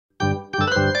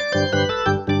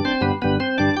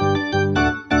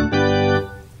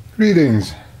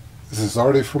Greetings, this is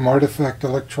Artie from Artifact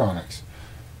Electronics.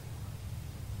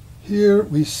 Here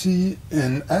we see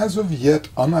an as of yet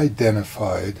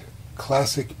unidentified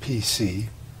classic PC.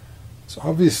 It's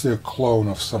obviously a clone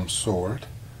of some sort.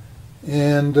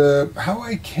 And how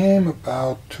I came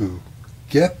about to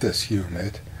get this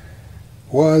unit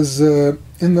was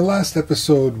in the last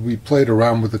episode we played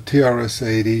around with the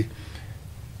TRS-80,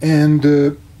 and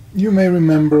you may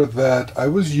remember that I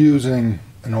was using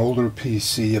an older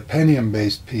PC, a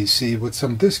Pentium-based PC, with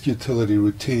some disk utility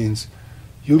routines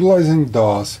utilizing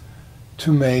DOS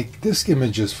to make disk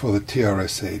images for the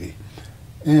TRS-80.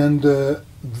 And the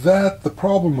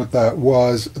problem with that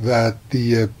was that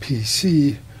the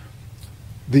PC,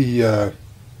 the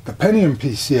Pentium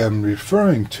PC I'm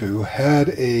referring to, had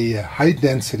a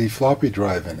high-density floppy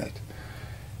drive in it.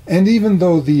 And even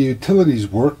though the utilities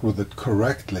worked with it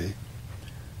correctly,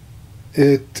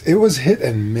 it was hit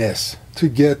and miss to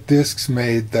get disks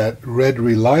made that read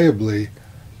reliably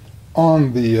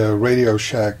on the Radio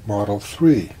Shack Model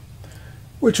 3,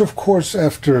 which of course,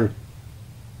 after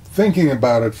thinking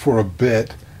about it for a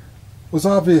bit, was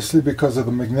obviously because of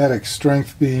the magnetic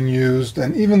strength being used,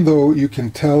 and even though you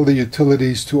can tell the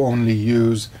utilities to only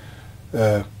use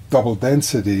double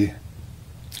density,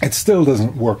 it still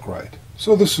doesn't work right.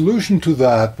 So the solution to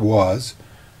that was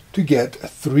to get a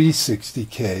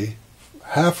 360K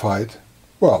half-height,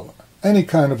 well, any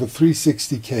kind of a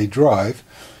 360K drive,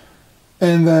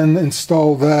 and then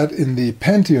install that in the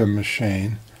Pentium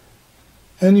machine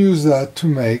and use that to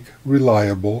make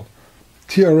reliable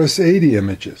TRS-80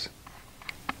 images.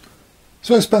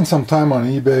 So I spent some time on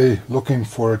eBay looking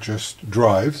for just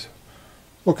drives,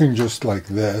 looking just like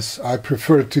this. I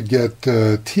prefer to get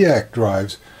TAC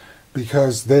drives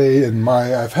because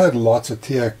I've had lots of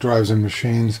TAC drives in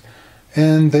machines,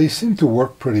 and they seem to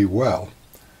work pretty well.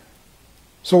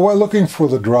 So while looking for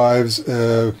the drives,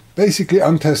 basically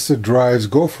untested drives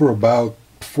go for about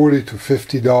 $40 to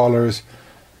 $50.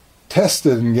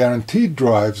 Tested and guaranteed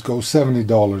drives go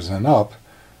 $70 and up,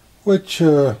 which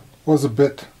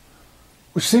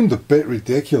seemed a bit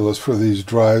ridiculous for these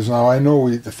drives. Now I know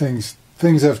things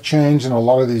have changed, and a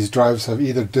lot of these drives have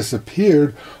either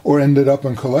disappeared or ended up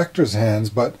in collectors' hands,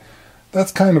 but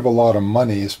that's kind of a lot of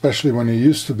money, especially when you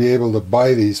used to be able to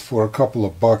buy these for a couple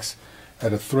of bucks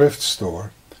at a thrift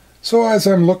store. So as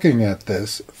I'm looking at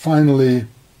this, finally,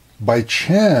 by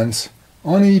chance,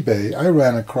 on eBay, I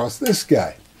ran across this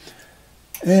guy.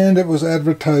 And it was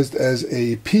advertised as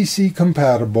a PC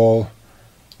compatible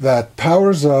that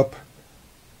powers up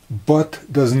but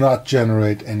does not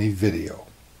generate any video.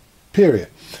 Period.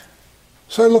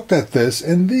 So I looked at this,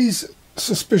 and these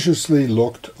suspiciously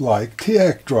looked like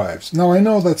TAC drives. Now I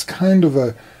know that's kind of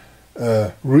a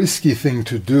risky thing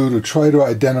to do, to try to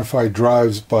identify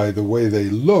drives by the way they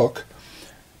look,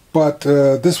 but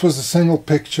this was a single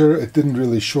picture. It didn't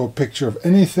really show a picture of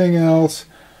anything else,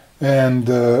 and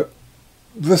the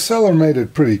seller made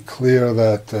it pretty clear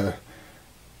that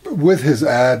with his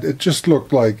ad, it just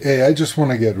looked like, hey, I just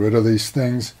want to get rid of these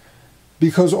things,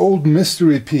 because old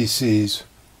mystery PCs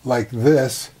like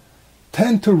this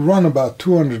tend to run about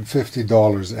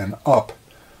 $250 and up.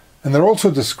 And they're also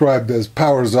described as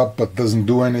powers up but doesn't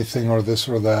do anything, or this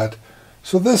or that.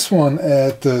 So this one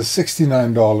at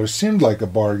 $69 seemed like a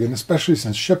bargain, especially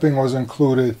since shipping was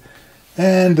included.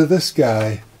 And this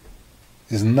guy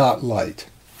is not light.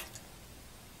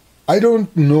 I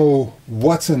don't know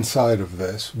what's inside of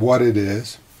this, what it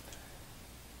is.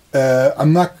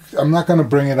 I'm not going to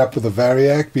bring it up with a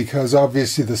Variac, because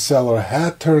obviously the seller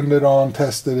had turned it on,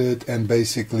 tested it, and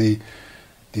basically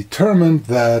determined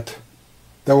that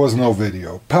there was no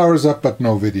video. Powers up but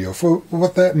no video. For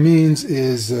what that means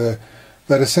is that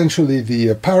essentially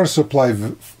the power supply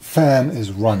fan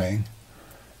is running,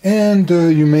 and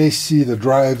you may see the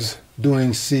drives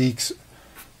doing seeks,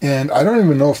 and I don't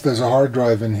even know if there's a hard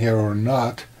drive in here or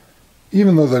not,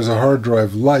 even though there's a hard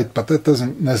drive light, but that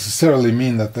doesn't necessarily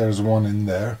mean that there's one in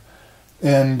there.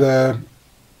 And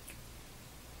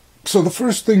so the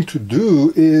first thing to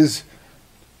do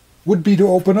would be to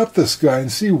open up this guy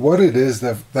and see what it is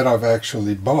that I've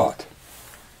actually bought.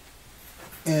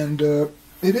 And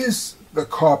it is a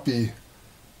copy,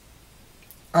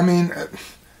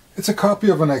 it's a copy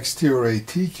of an XT or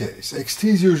AT case.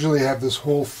 XTs usually have this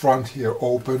whole front here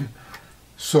open.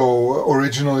 So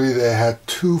originally they had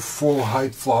two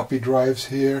full-height floppy drives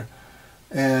here,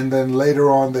 and then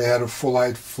later on they had a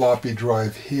full-height floppy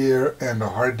drive here and a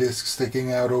hard disk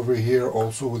sticking out over here,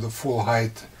 also with a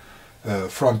full-height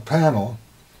front panel.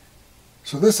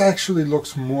 So this actually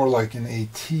looks more like an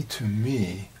AT to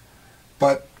me,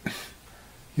 but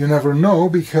you never know,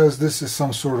 because this is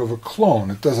some sort of a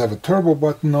clone. It does have a turbo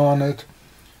button on it,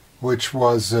 which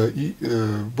was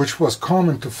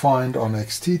common to find on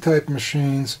XT type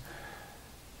machines.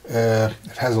 It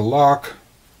has a lock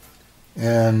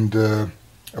and a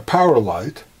power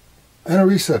light and a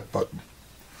reset button.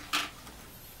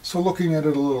 So looking at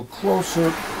it a little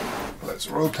closer, let's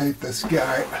rotate this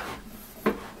guy.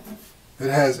 It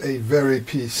has a very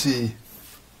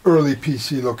early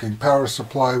PC looking power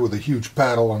supply with a huge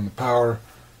paddle on the power,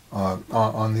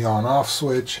 on the on-off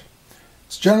switch.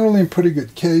 It's generally in pretty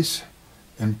good case,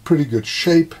 in pretty good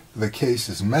shape. The case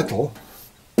is metal,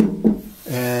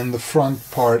 and the front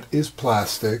part is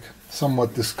plastic,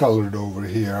 somewhat discolored over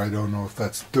here. I don't know if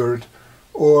that's dirt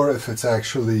or if it's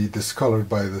actually discolored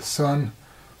by the sun.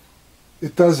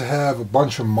 It does have a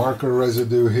bunch of marker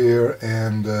residue here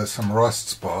and some rust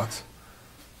spots.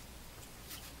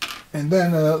 And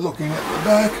then looking at the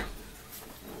back,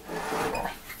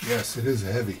 oh, yes, it is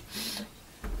heavy.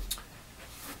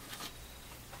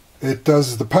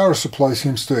 The power supply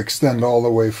seems to extend all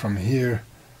the way from here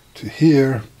to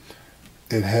here.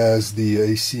 It has the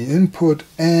AC input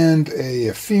and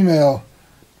a female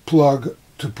plug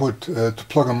to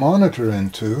plug a monitor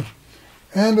into.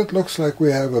 And it looks like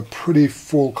we have a pretty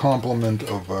full complement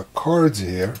of cards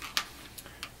here.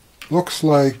 Looks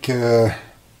like,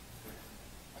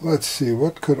 let's see,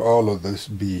 what could all of this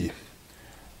be?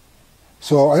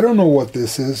 So I don't know what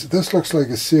this is. This looks like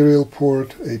a serial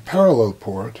port, a parallel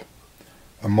port,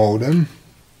 a modem.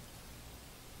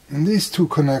 And these two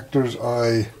connectors,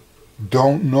 I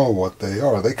don't know what they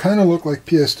are. They kind of look like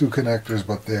PS2 connectors,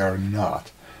 but they are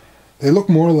not. They look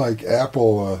more like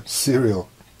Apple serial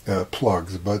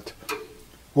plugs, but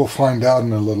we'll find out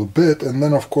in a little bit. And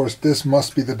then of course this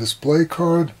must be the display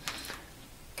card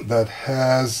that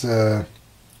has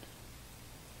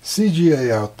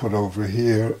CGA output over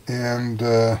here, and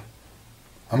I'm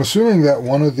assuming that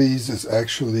one of these is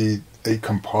actually a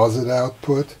composite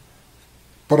output,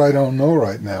 but I don't know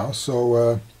right now,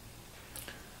 so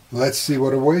let's see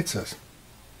what awaits us.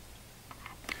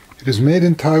 It is made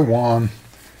in Taiwan.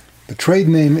 The trade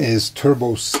name is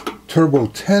Turbo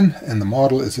 10, and the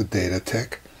model is a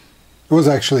Datatech. It was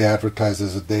actually advertised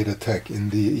as a Datatech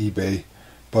in the eBay,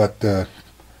 but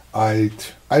I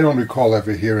don't recall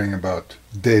ever hearing about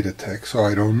Datatech, so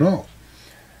I don't know.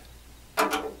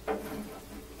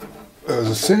 There's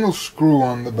a single screw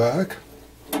on the back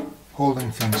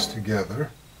holding things together.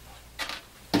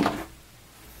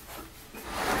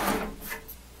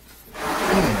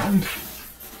 And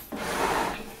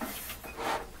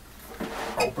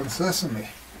open sesame.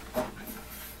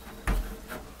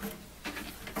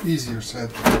 Easier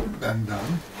said than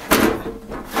done,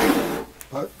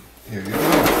 but here you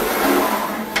go.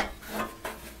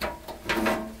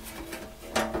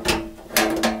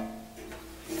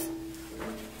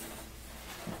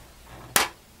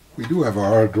 We do have a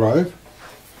hard drive.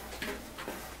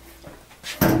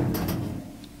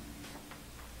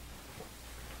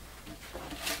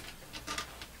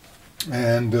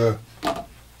 And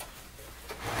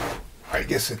I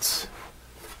guess it's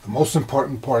the most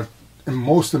important part. The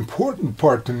most important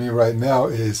part to me right now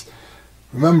is,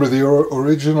 remember, the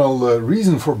original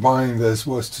reason for buying this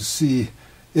was to see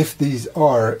if these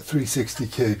are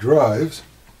 360K drives.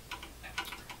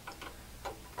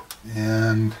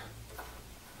 And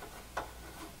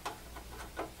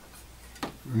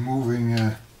removing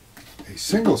a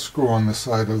single screw on the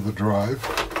side of the drive,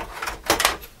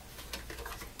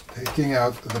 taking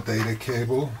out the data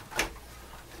cable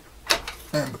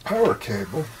and the power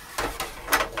cable,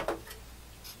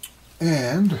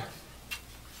 and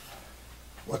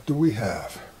what do we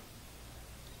have?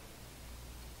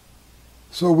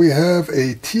 So we have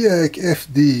a TIAC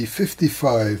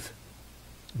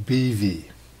FD55BV.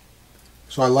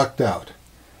 So I lucked out.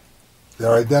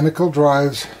 They're identical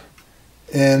drives,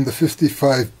 and the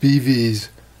 55 BVs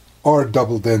are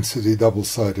double density,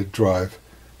 double-sided drive.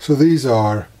 So these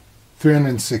are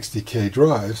 360K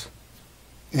drives,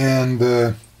 and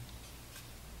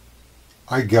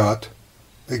I got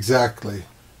exactly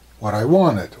what I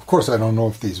wanted. Of course, I don't know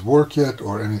if these work yet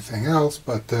or anything else,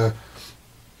 but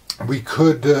we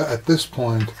could, at this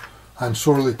point, I'm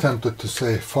sorely tempted to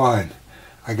say, fine,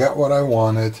 I got what I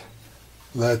wanted.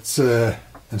 Let's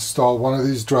install one of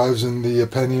these drives in the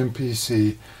Pentium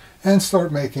PC and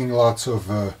start making lots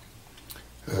of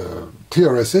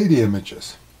TRS-80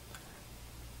 images.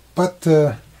 But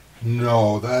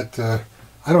no, that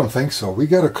I don't think so. We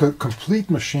got a complete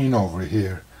machine over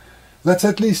here. Let's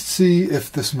at least see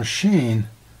if this machine,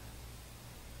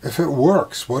 if it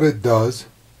works, what it does,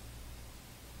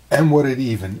 and what it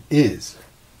even is.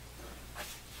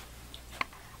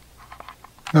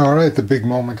 Alright, the big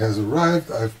moment has arrived.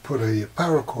 I've put a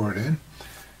power cord in,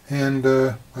 and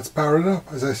let's power it up.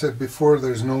 As I said before,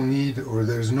 there's no need or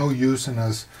there's no use in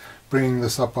us bringing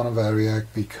this up on a variac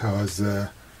because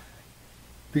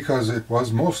it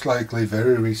was most likely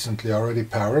very recently already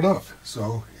powered up.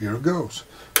 So here it goes.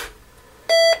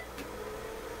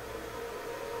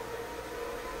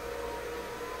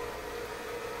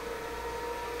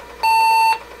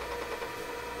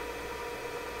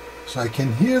 So I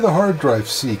can hear the hard drive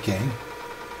seeking.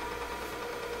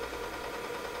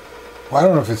 Well, I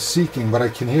don't know if it's seeking, but I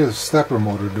can hear the stepper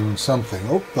motor doing something.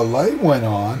 Oh, the light went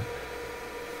on,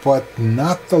 but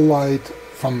not the light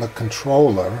from the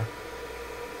controller.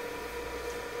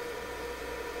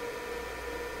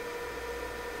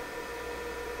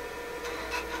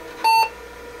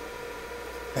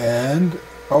 And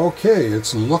okay,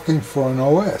 it's looking for an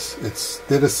OS. It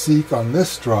did a seek on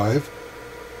this drive.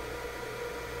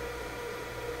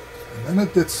 And then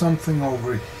it did something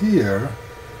over here.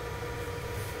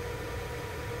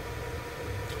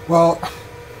 Well,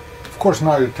 of course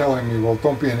now you're telling me, well,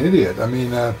 don't be an idiot. I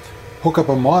mean, hook up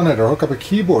a monitor, hook up a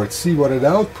keyboard, see what it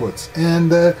outputs.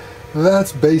 And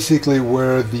that's basically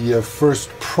where the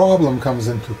first problem comes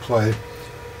into play.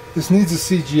 This needs a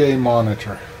CGA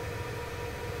monitor.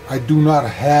 I do not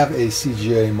have a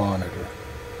CGA monitor.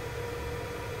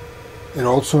 It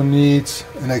also needs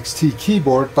an XT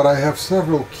keyboard, but I have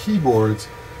several keyboards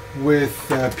with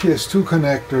PS2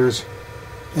 connectors,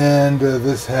 and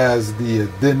this has the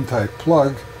DIN type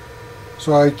plug,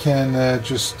 so I can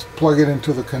just plug it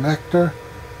into the connector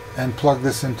and plug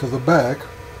this into the back.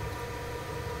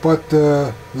 But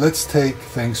let's take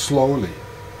things slowly.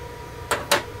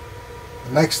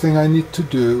 The next thing I need to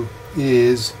do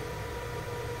is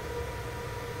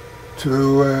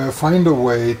to find a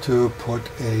way to put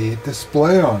a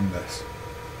display on this.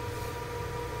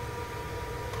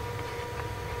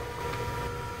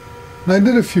 And I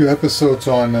did a few episodes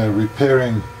on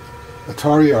repairing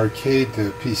Atari arcade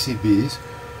PCBs,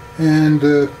 and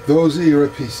those era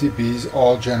PCBs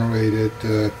all generated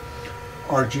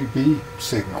RGB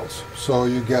signals. So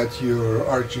you got your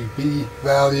RGB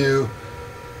value,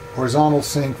 horizontal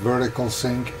sync, vertical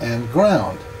sync, and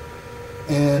ground.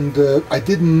 And I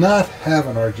did not have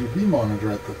an RGB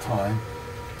monitor at the time,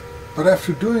 but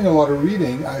after doing a lot of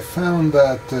reading, I found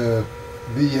that the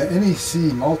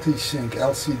NEC Multisync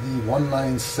LCD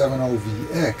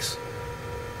 1970VX,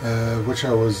 which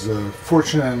I was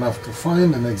fortunate enough to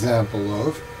find an example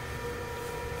of,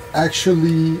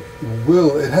 actually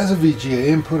it has a VGA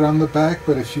input on the back,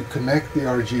 but if you connect the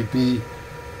RGB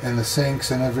and the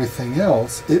syncs and everything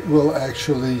else, it will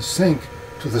actually sync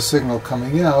to the signal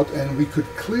coming out, and we could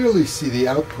clearly see the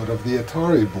output of the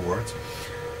Atari boards.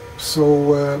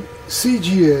 So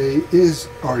CGA is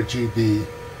RGB.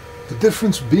 The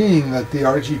difference being that the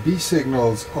RGB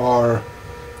signals are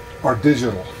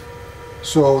digital.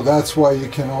 So that's why you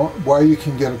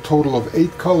can get a total of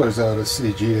 8 colors out of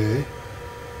CGA,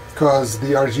 because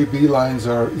the RGB lines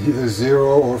are either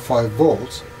 0 or 5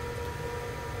 volts.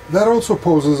 That also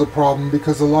poses a problem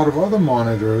because a lot of other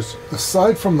monitors,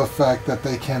 aside from the fact that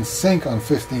they can sync on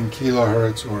 15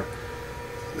 kilohertz or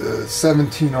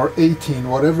 17 or 18,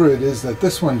 whatever it is that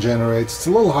this one generates, it's a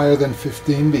little higher than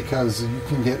 15 because you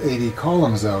can get 80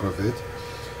 columns out of it.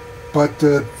 But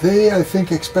they, I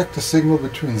think, expect a signal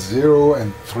between 0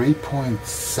 and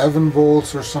 3.7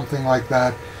 volts or something like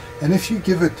that. And if you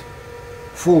give it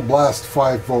full blast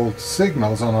 5 volt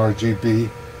signals on RGB,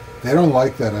 they don't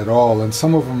like that at all, and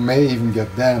some of them may even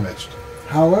get damaged.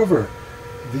 However,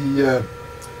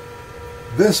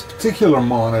 this particular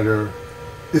monitor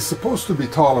is supposed to be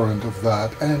tolerant of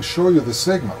that and show you the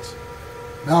signals.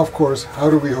 Now, of course,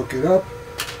 how do we hook it up?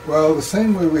 Well, the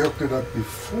same way we hooked it up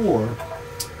before,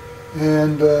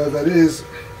 and that is,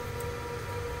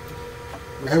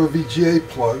 we have a VGA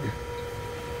plug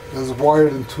that is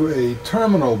wired into a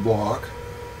terminal block,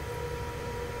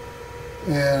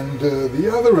 and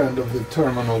the other end of the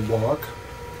terminal block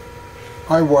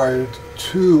I wired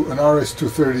to an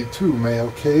RS-232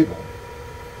 male cable,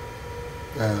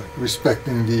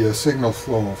 respecting the signal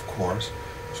flow, of course.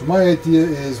 So my idea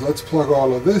is, let's plug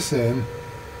all of this in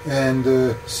and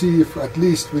see if at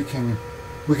least we can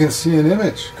see an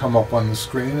image come up on the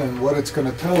screen and what it's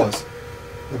going to tell us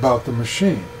about the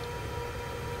machine.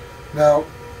 Now,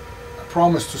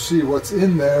 promise to see what's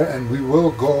in there, and we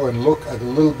will go and look at a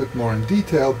little bit more in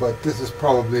detail, but this is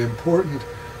probably important.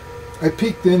 I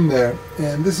peeked in there,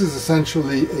 and this is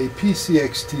essentially a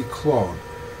PCXT clone.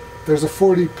 There's a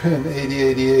 40-pin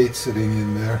 8088 sitting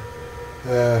in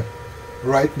there,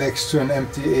 right next to an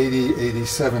empty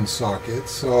 8087 socket.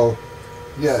 So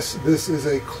yes, this is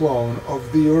a clone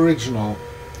of the original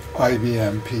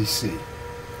IBM PC.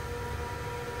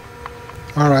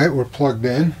 Alright, we're plugged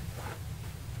in.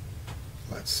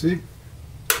 Let's see.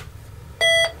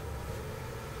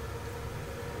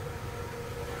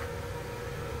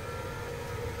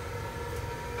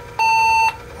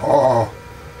 Oh,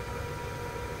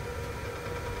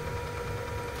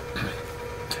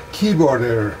 keyboard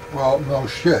error. Well, no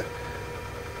shit.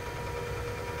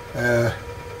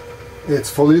 It's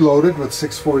fully loaded with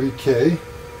 640K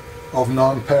of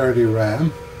non-parity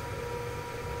RAM,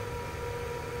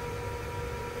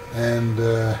 and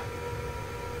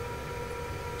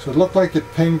so it looked like it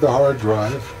pinged the hard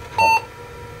drive. Oh,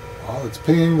 well, it's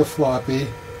pinging the floppy,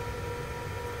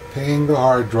 pinging the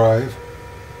hard drive,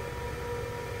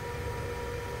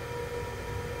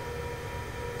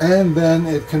 and then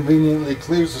it conveniently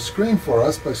clears the screen for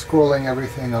us by scrolling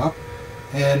everything up,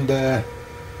 and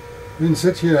we can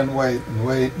sit here and wait and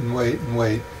wait and wait and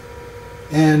wait,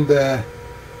 and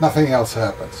nothing else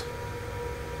happens.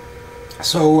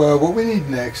 So what we need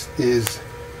next is,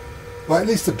 well, at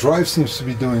least the drive seems to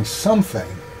be doing something.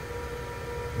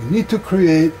 We need to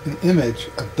create an image,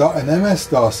 an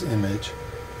MS-DOS image,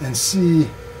 and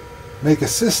make a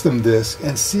system disk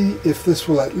and see if this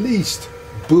will at least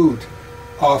boot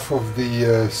off of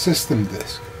the system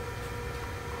disk.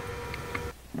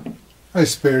 I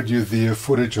spared you the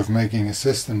footage of making a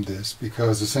system disk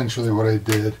because essentially what I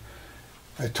did,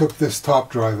 I took this top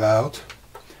drive out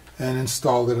and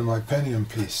installed it in my Pentium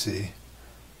PC.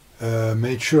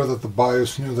 Made sure that the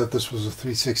BIOS knew that this was a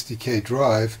 360K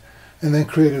drive, and then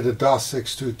created a DOS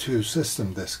 622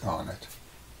 system disk on it,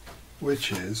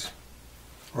 which is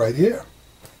right here.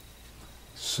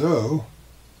 So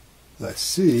let's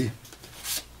see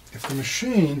if the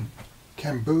machine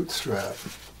can bootstrap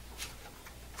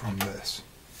from this.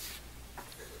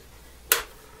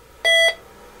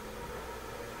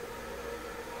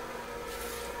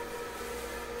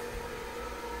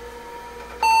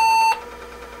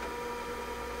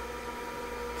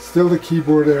 Still the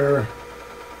keyboard error.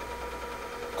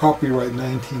 Copyright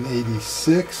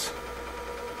 1986.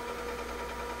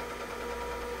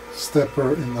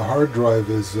 Stepper in the hard drive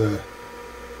is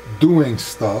doing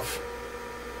stuff,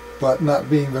 but not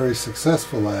being very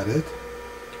successful at it.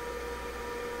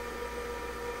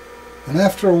 And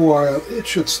after a while, it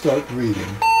should start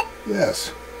reading.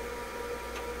 Yes.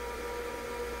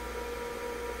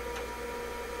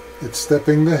 It's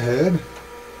stepping the head.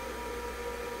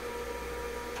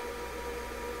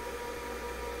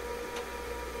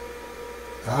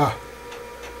 Ah.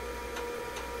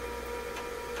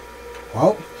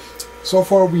 Well, so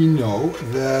far we know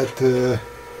that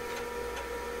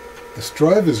this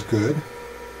drive is good.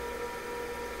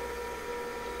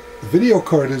 The video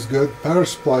card is good, power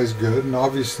supply is good, and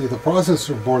obviously the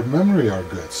processor board memory are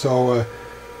good. So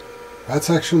that's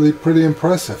actually pretty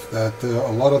impressive that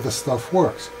a lot of the stuff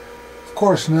works. Of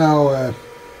course, now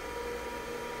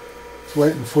it's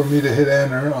waiting for me to hit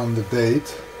enter on the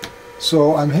date.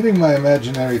 So I'm hitting my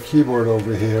imaginary keyboard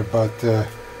over here, but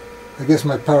I guess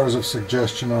my powers of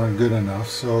suggestion aren't good enough.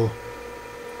 So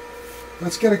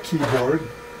let's get a keyboard,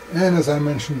 and as I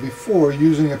mentioned before,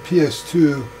 using a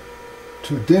PS2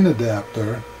 to DIN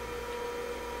adapter,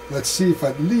 let's see if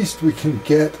at least we can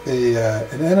get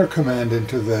an enter command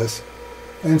into this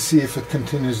and see if it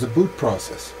continues the boot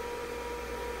process.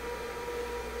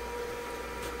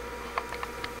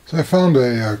 So I found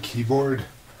a keyboard.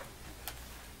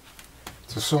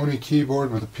 It's a Sony keyboard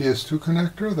with a PS2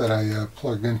 connector that I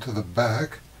plugged into the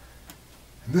back.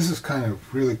 And this is kind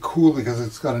of really cool because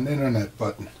it's got an internet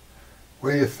button.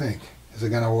 What do you think? Is it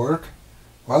going to work?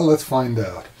 Well, let's find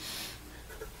out.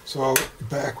 So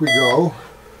back we go.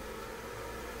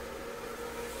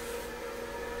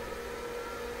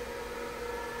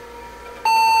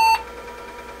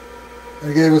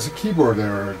 It gave us a keyboard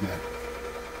error again.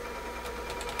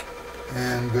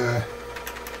 And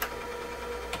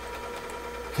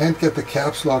can't get the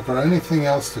caps lock or anything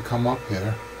else to come up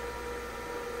here.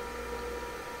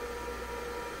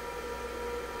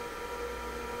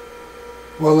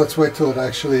 Well, let's wait till it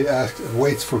actually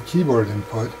waits for keyboard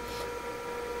input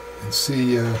and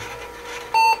see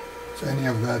if any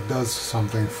of that does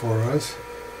something for us.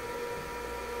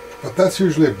 But that's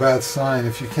usually a bad sign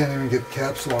if you can't even get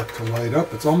caps lock to light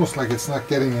up. It's almost like it's not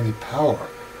getting any power.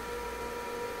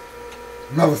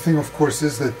 Another thing, of course,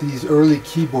 is that these early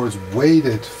keyboards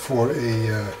waited for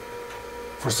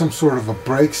some sort of a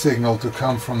break signal to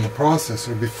come from the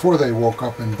processor before they woke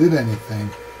up and did anything.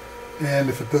 And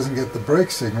if it doesn't get the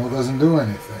break signal, it doesn't do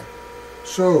anything.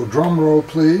 So, drum roll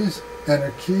please,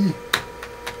 enter key,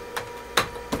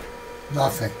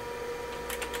 nothing.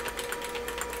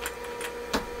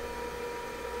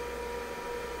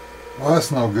 Well,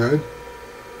 that's no good.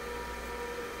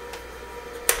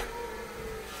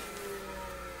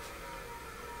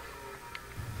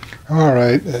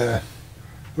 Alright,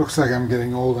 looks like I'm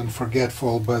getting old and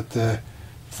forgetful, but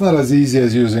it's not as easy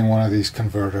as using one of these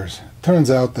converters. It turns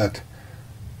out that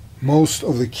most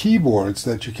of the keyboards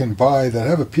that you can buy that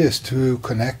have a PS2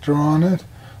 connector on it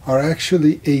are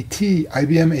actually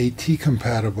IBM AT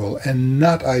compatible and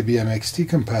not IBM XT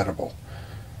compatible.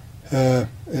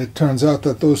 It turns out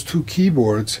that those two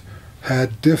keyboards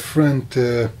had different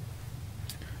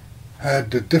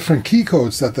key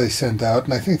codes that they sent out,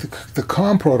 and I think the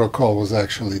COM protocol was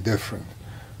actually different.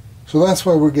 So that's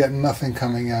why we're getting nothing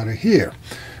coming out of here.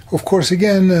 Of course,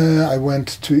 again, I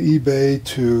went to eBay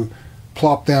to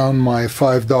plop down my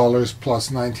 $5 plus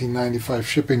 $19.95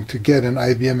 shipping to get an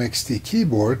IBM XT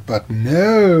keyboard, but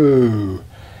no.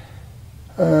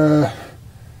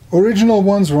 Original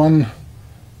ones run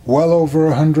well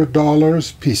over $100,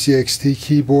 PCXT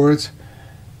keyboards.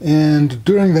 And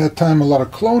during that time, a lot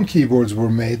of clone keyboards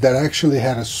were made that actually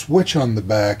had a switch on the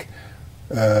back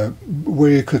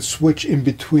where you could switch in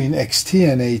between XT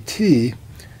and AT.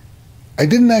 I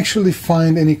didn't actually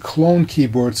find any clone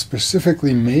keyboards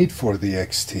specifically made for the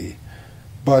XT,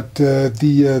 but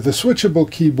the switchable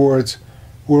keyboards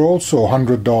were also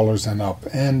 $100 and up.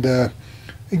 And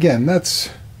again,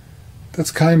 that's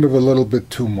kind of a little bit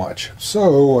too much.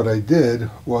 So what I did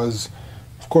was,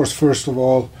 of course, first of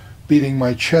all, beating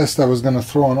my chest, I was going to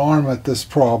throw an arm at this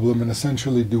problem and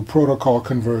essentially do protocol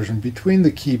conversion between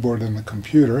the keyboard and the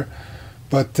computer.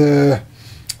 But in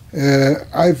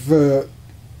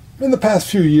the past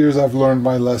few years, I've learned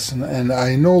my lesson, and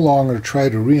I no longer try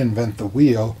to reinvent the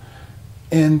wheel.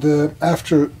 And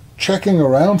after checking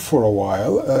around for a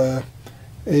while,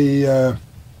 a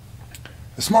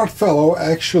smart fellow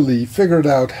actually figured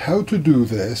out how to do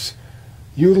this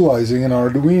utilizing an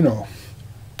Arduino.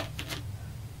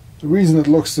 The reason it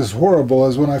looks this horrible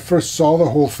is when I first saw the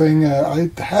whole thing, I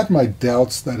had my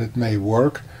doubts that it may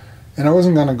work, and I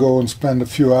wasn't going to go and spend a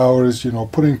few hours,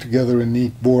 putting together a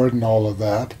neat board and all of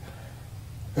that.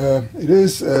 The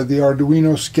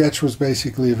Arduino sketch was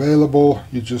basically available.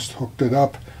 You just hooked it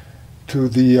up to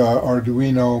the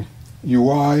Arduino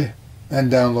UI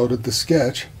and downloaded the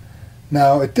sketch.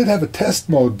 Now, it did have a test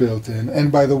mode built in,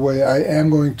 and by the way,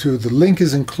 the link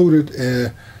is included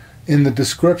in the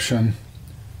description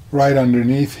right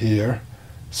underneath here.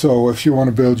 So if you want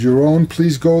to build your own,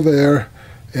 please go there,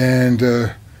 and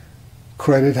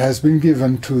credit has been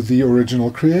given to the original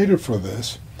creator for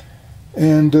this.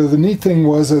 And the neat thing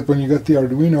was that when you got the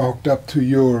Arduino hooked up to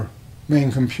your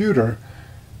main computer,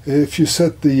 if you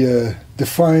set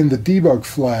define the debug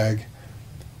flag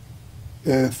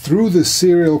through the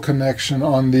serial connection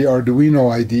on the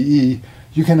Arduino IDE,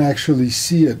 you can actually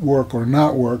see it work or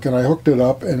not work. And I hooked it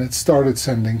up, and it started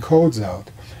sending codes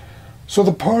out. So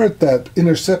the part that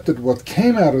intercepted what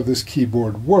came out of this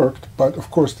keyboard worked, but of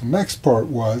course the next part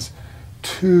was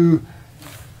to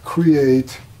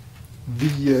create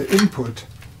the input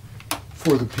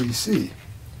for the PC,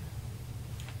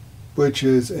 which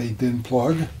is a DIN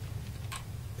plug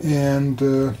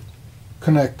and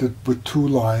connected with 2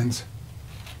 lines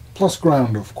plus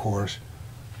ground, of course,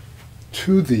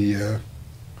 to the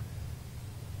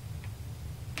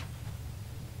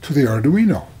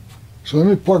Arduino. So let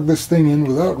me plug this thing in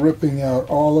without ripping out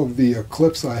all of the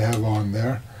clips I have on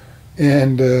there,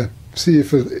 and see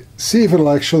if it'll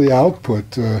actually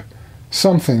output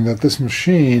something that this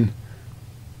machine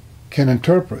can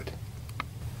interpret.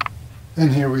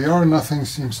 And here we are. Nothing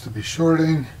seems to be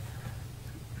shorting.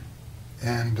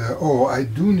 And oh, I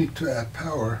do need to add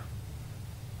power.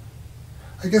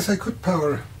 I guess I could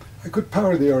power the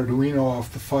Arduino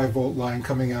off the 5-volt line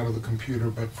coming out of the computer,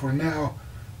 but for now,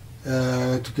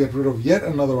 to get rid of yet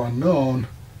another unknown,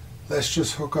 let's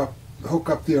just hook up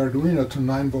the Arduino to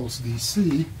 9 volts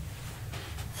DC.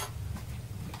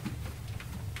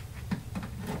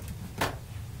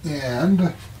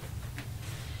 And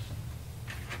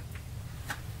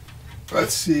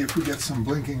let's see if we get some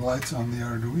blinking lights on the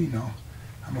Arduino.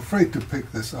 I'm afraid to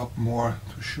pick this up more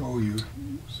to show you,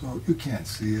 so you can't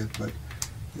see it, but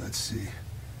let's see.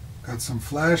 Got some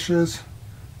flashes,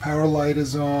 power light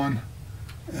is on,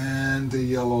 and the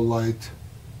yellow light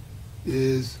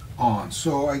is on.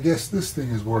 So I guess this thing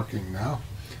is working now.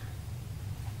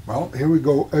 Well, here we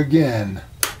go again.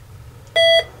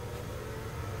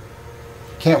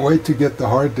 Can't wait to get the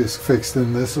hard disk fixed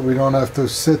in this so we don't have to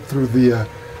sit through the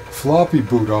floppy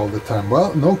boot all the time.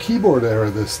 Well, no keyboard error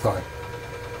this time.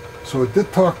 So it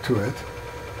did talk to it.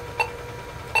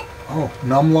 Oh,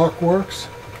 num lock works.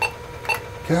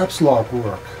 Caps lock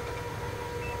work.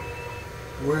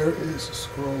 Where is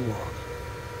scroll lock?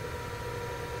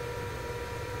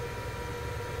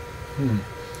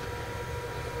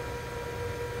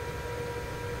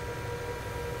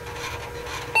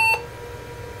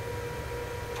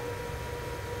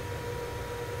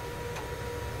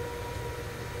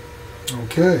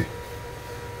 Okay.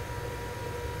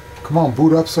 Come on,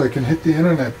 boot up so I can hit the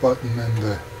internet button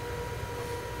and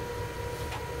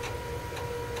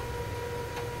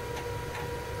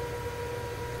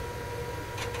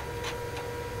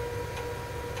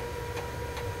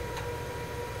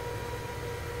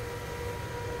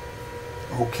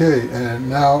okay, and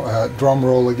now drum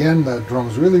roll again. That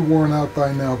drum's really worn out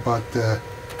by now, but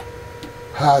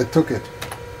I took it.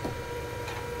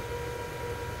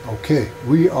 Okay,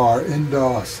 we are in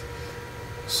DOS.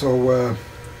 So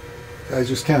I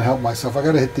just can't help myself. I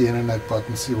gotta hit the internet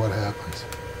button, see what happens.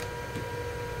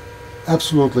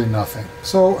 Absolutely nothing.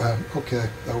 So, okay,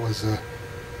 that was a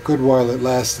good while it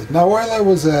lasted. Now, while I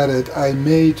was at it, I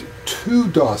made 2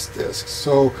 DOS disks.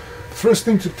 So, the first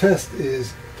thing to test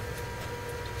is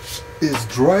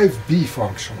drive B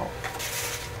functional?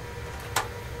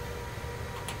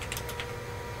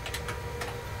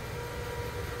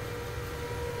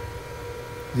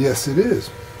 Yes, it is.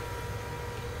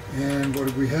 And what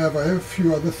do we have? I have a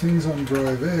few other things on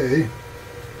drive A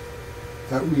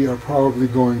that we are probably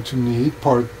going to need,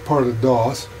 part of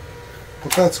DOS,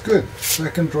 but that's good.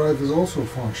 Second drive is also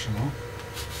functional.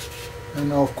 And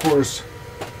now, of course,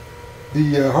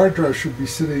 the hard drive should be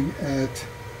sitting at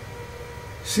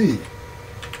C.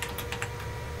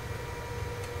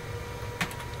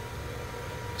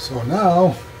 So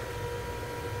now,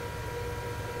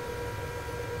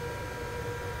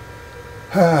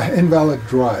 invalid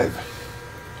drive.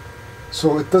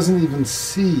 So it doesn't even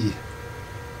see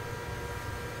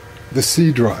the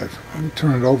C drive. Let me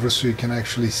turn it over so you can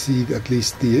actually see at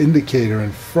least the indicator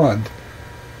in front.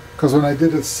 Because when I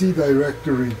did a C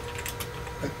directory,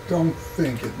 I don't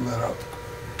think it lit up.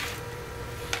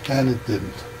 And it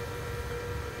didn't.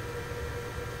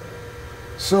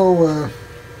 So,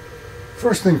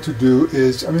 first thing to do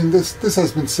is, I mean, this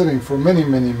has been sitting for many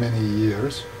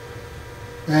years.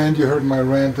 And you heard my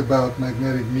rant about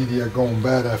magnetic media going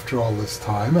bad after all this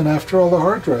time. And after all, the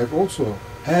hard drive also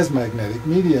has magnetic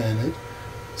media in it.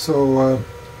 So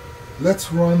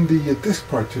let's run the disk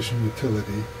partition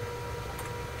utility.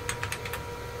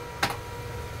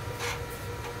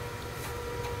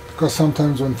 Because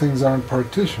sometimes when things aren't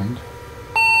partitioned,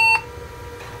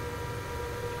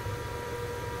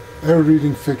 error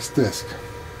reading fixed disk.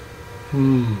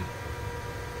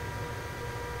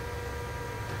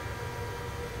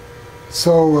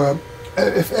 So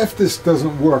if fdisk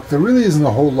doesn't work, there really isn't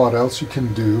a whole lot else you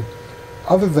can do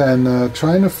other than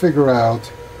trying to figure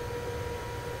out,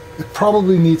 it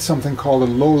probably needs something called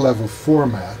a low-level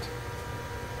format.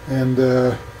 And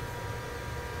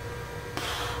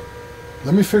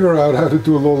let me figure out how to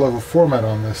do a low-level format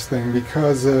on this thing,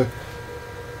 because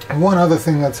one other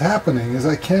thing that's happening is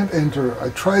I can't enter, I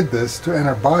tried this to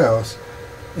enter BIOS,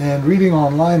 and reading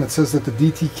online it says that the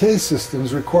DTK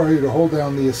systems require you to hold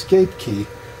down the escape key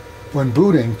when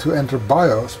booting to enter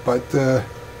BIOS, but the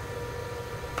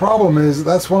problem is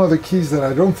that's one of the keys that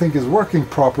I don't think is working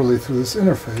properly through this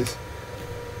interface,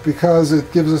 because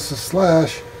it gives us a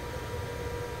slash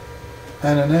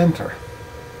and an enter.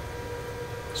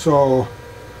 So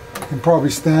I can probably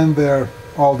stand there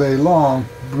all day long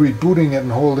rebooting it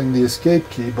and holding the escape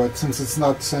key, but since it's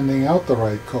not sending out the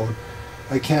right code,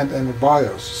 I can't enter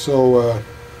BIOS. So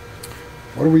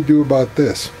what do we do about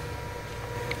this?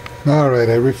 Alright,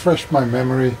 I refreshed my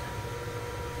memory,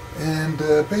 and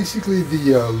basically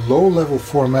the low-level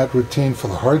format routine for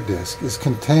the hard disk is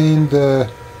contained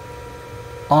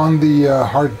on the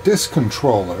hard disk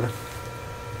controller,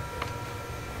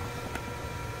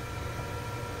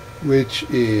 which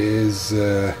is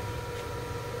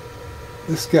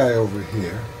this guy over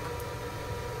here.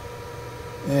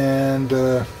 And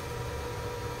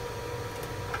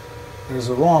there's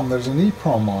a ROM, there's an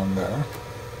EEPROM on there.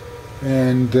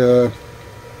 And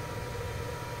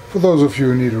for those of you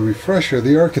who need a refresher,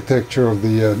 the architecture of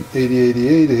the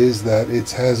 8088 is that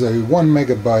it has a 1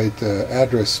 megabyte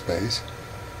address space,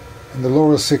 and the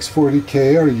lower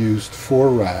 640K are used for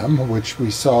RAM, which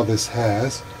we saw this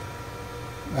has.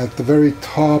 At the very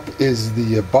top is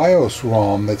the BIOS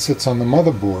ROM that sits on the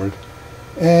motherboard,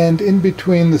 and in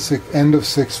between the end of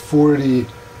 640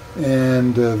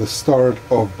 and the start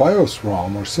of BIOS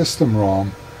ROM or system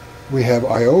ROM, we have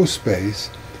I/O space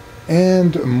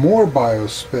and more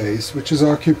BIOS space, which is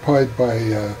occupied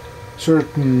by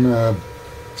certain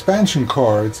expansion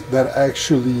cards that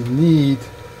actually need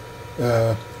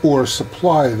or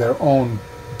supply their own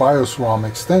BIOS ROM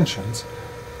extensions.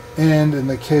 And in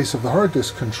the case of the hard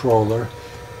disk controller,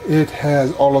 it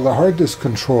has all of the hard disk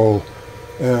control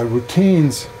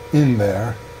routines in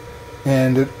there,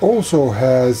 and it also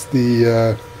has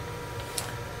the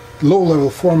low-level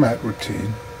format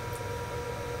routine.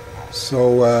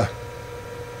 So,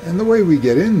 and the way we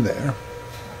get in there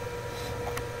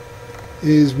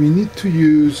is we need to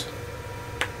use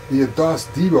the DOS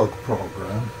debug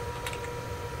program.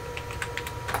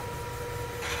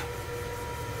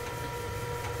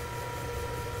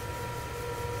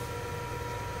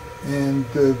 And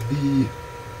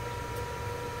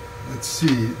let's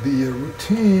see, the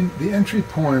routine, the entry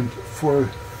point for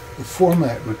the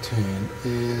format routine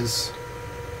is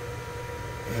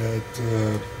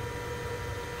at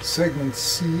segment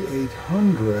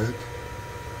C800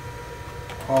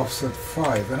 offset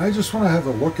 5. And I just want to have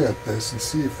a look at this and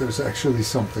see if there's actually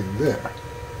something there.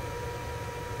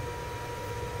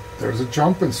 There's a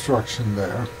jump instruction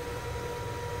there.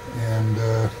 And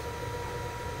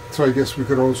so I guess we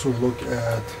could also look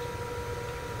at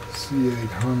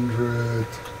C800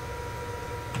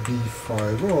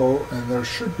 B50, and there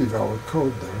should be valid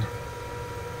code there.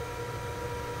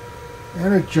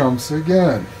 And it jumps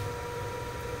again.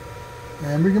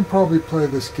 And we can probably play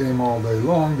this game all day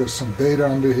long. There's some data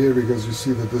under here because you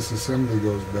see that disassembly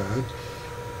goes bad.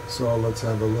 So let's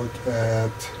have a look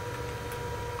at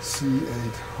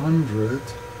C800.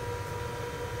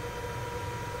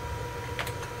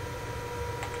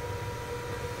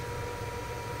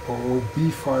 Oh,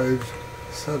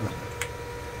 B57.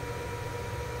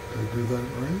 Did I do that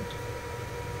right?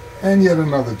 And yet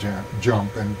another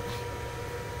jump. And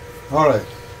all right.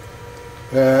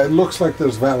 It looks like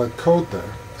there's valid code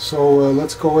there. So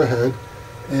let's go ahead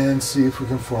and see if we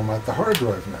can format the hard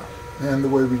drive now. And the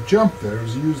way we jump there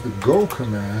is use the go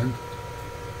command.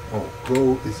 Oh,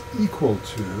 go is equal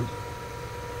to,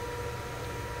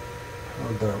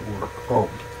 how'd that work? Oh,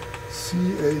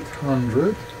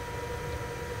 C800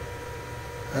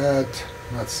 at,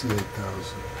 not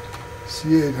C8000,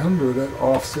 C800 at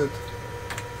offset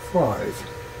 5.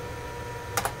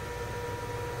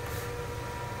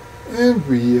 And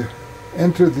we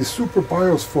enter the Super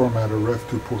BIOS formatter Rev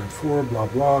 2.4, blah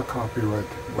blah, copyright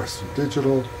Western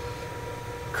Digital.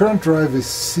 Current drive is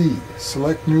C.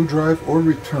 Select new drive or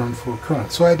return for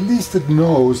current. So at least it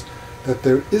knows that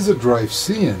there is a drive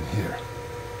C in here.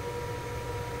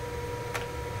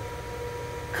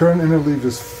 Current interleave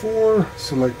is 4.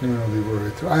 Select new interleave or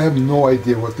return. I have no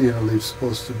idea what the interleave is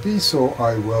supposed to be, so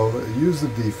I will use the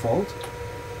default.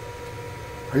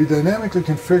 Are you dynamically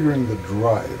configuring the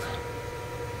drive?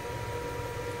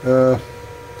 I'm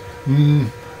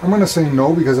going to say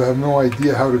no because I have no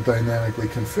idea how to dynamically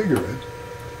configure it.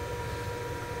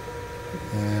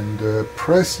 And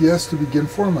press yes to begin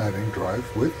formatting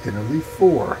drive with interleave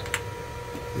 4.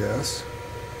 Yes.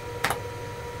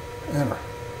 Enter.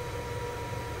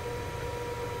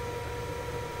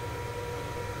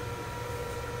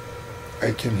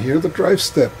 I can hear the drive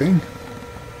stepping,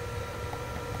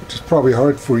 which is probably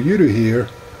hard for you to hear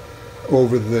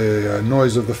over the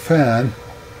noise of the fan,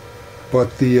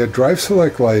 but the drive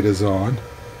select light is on.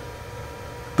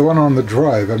 The one on the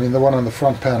drive, I mean the one on the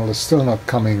front panel, is still not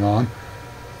coming on,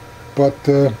 but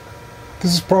this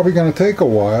is probably going to take a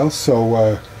while,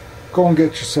 so go and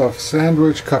get yourself a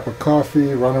sandwich, cup of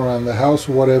coffee, run around the house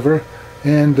or whatever,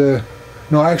 and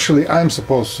no, actually I'm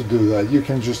supposed to do that. You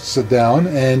can just sit down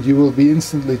and you will be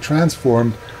instantly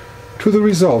transformed to the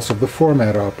results of the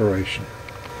format operation.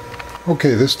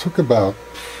 Okay, this took about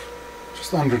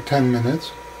just under 10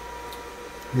 minutes.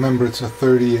 Remember, it's a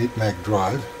 38 meg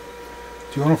drive.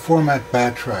 Do you want to format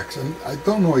bad tracks? And I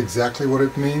don't know exactly what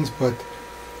it means, but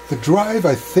the drive,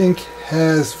 I think,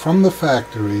 has from the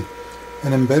factory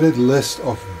an embedded list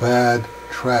of bad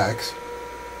tracks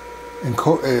and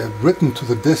written to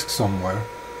the disk somewhere,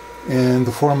 and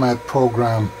the format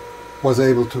program was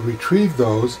able to retrieve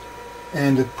those,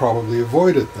 and it probably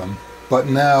avoided them. But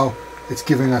now it's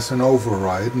giving us an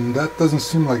override, and that doesn't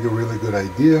seem like a really good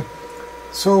idea.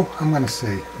 So I'm going to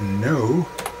say no.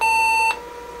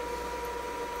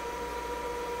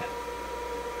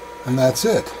 And that's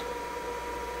it.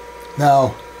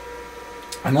 Now,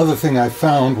 another thing I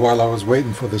found while I was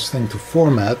waiting for this thing to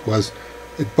format was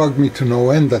it bugged me to no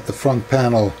end that the front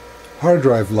panel hard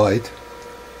drive light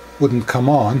wouldn't come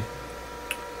on.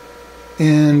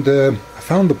 And I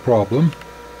found the problem.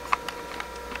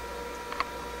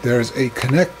 There's a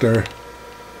connector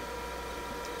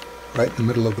right in the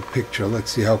middle of the picture.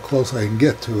 Let's see how close I can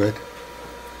get to it.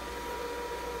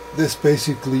 This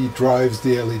basically drives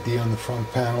the LED on the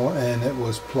front panel, and it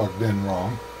was plugged in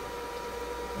wrong.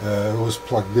 It was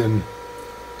plugged in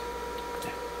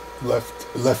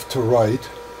left to right,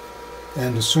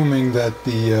 and assuming that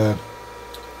the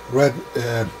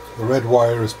the red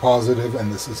wire is positive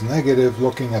and this is negative.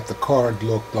 Looking at the card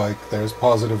looked like there's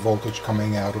positive voltage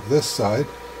coming out of this side,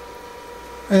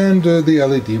 and the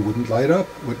LED wouldn't light up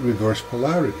with reverse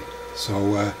polarity.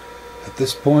 So at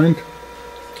this point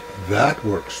that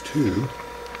works too.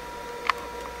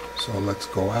 So let's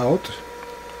go out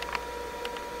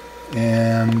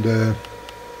and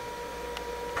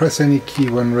press any key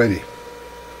when ready,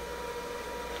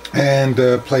 and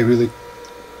pay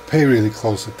really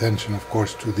close attention, of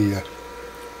course, to the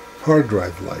hard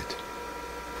drive light.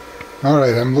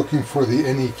 Alright, I'm looking for the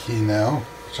any key now,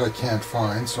 which I can't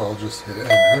find, so I'll just hit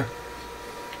enter.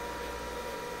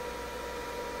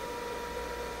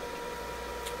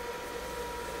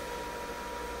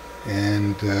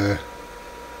 And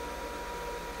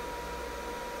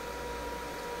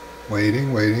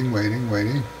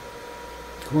waiting.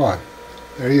 Come on,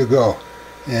 there you go.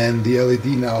 And the LED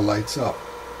now lights up.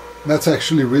 That's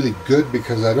actually really good,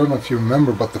 because I don't know if you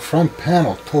remember, but the front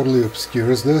panel totally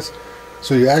obscures this.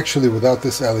 So you actually, without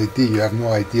this LED, you have no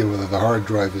idea whether the hard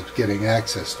drive is getting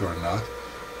accessed or not.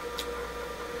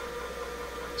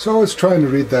 So it's trying to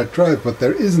read that drive, but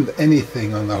there isn't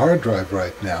anything on the hard drive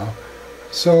right now.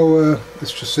 So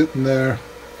it's just sitting there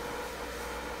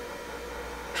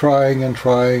trying and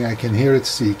trying. I can hear it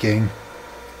seeking,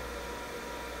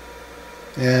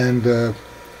 and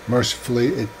mercifully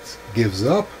it gives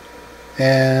up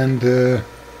and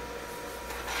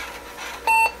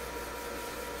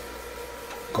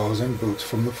goes and boots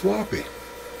from the floppy.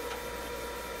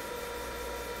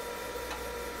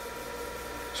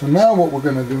 So now what we're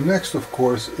going to do next, of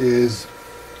course, is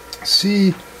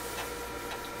see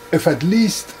if at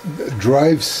least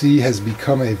drive C has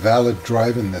become a valid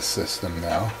drive in this system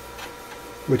now,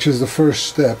 which is the first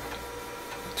step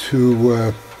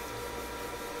to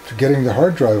getting the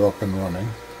hard drive up and running.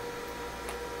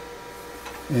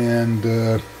 And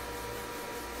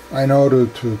I know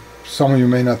to some of you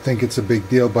may not think it's a big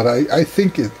deal, but I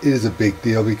think it is a big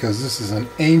deal, because this is an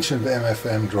ancient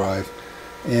MFM drive,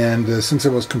 and since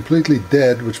it was completely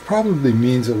dead, which probably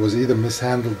means it was either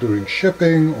mishandled during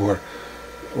shipping, or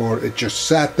it just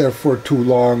sat there for too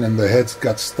long and the heads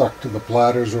got stuck to the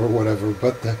platters or whatever,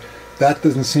 but that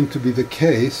doesn't seem to be the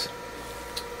case,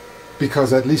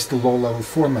 because at least the low-level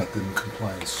format didn't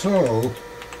complain. So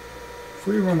if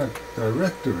we run a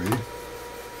directory,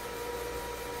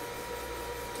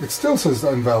 it still says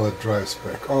invalid drive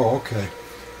spec. Oh, okay.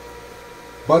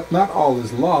 But not all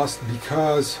is lost,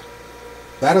 because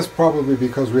that is probably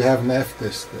because we haven't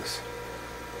fdisked this.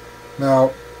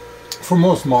 Now, for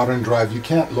most modern drive, you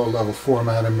can't low-level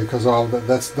format them, because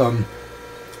that's done.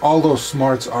 All those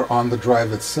smarts are on the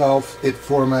drive itself. It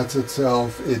formats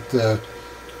itself. It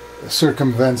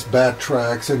circumvents bad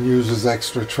tracks and uses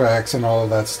extra tracks and all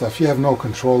of that stuff. You have no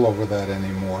control over that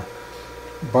anymore.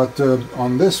 But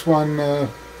on this one,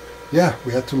 yeah,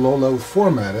 we had to low-level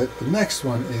format it. The next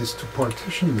one is to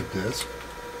partition the disk.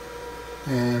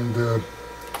 And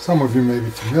some of you may be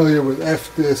familiar with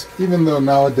fdisk, even though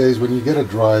nowadays when you get a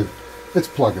drive, it's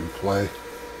plug and play.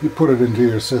 You put it into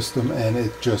your system and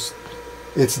it's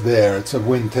there. It's a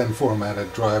Win10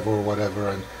 formatted drive or whatever,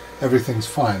 and everything's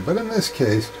fine. But in this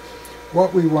case,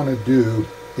 what we want to do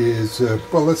is,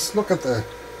 well, let's look at the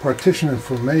partition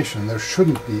information. There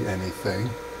shouldn't be anything,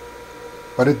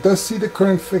 but it does see the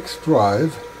current fixed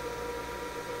drive.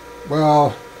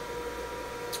 Well,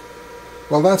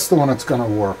 that's the one it's going to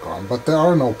work on, but there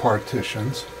are no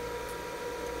partitions.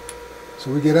 So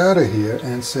we get out of here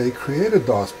and say create a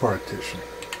DOS partition.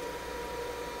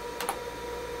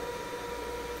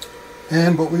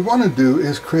 And what we want to do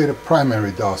is create a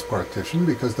primary DOS partition,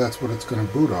 because that's what it's going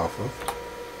to boot off of.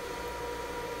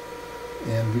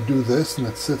 And we do this and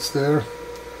it sits there.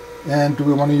 And do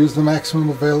we want to use the maximum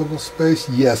available space?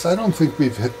 Yes, I don't think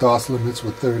we've hit DOS limits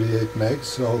with 38 megs,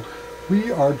 so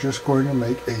we are just going to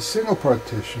make a single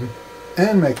partition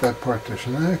and make that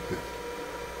partition active.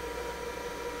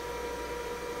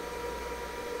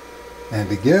 And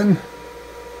again,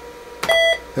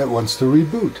 that wants to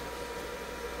reboot.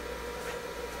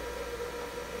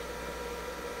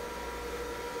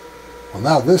 Well,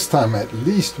 now this time at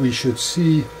least we should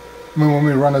see, I mean, when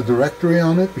we run a directory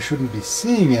on it, we shouldn't be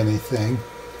seeing anything,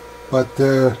 but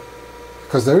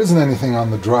because there isn't anything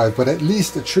on the drive, but at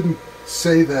least it shouldn't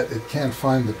say that it can't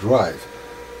find the drive.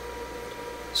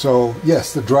 So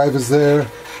yes, the drive is there,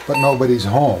 but nobody's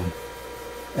home,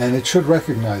 and it should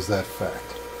recognize that fact.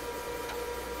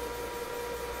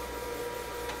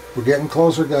 We're getting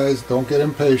closer, guys. Don't get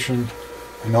impatient.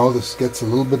 I know this gets a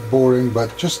little bit boring,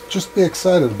 but just be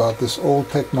excited about this old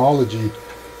technology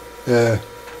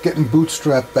getting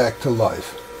bootstrapped back to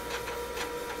life.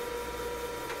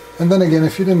 And then again,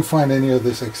 if you didn't find any of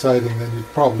this exciting, then you're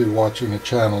probably watching a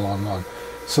channel on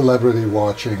celebrity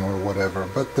watching or whatever.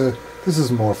 But this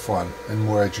is more fun and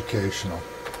more educational.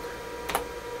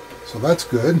 So that's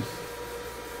good.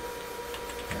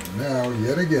 And now,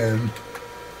 yet again,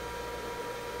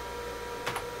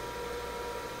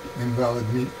 invalid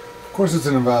media. Of course it's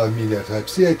an invalid media type.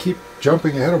 See, I keep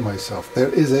jumping ahead of myself. There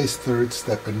is a third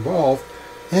step involved,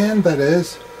 and that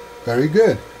is very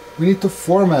good. We need to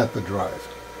format the drive.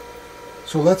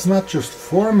 So let's not just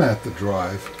format the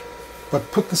drive,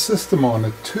 but put the system on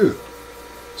it too.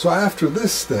 So after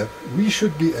this step, we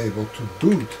should be able to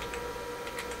boot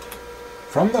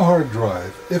from the hard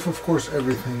drive, if of course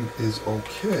everything is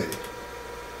okay.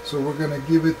 So we're going to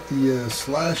give it the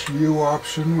 /u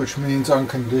option, which means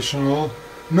unconditional.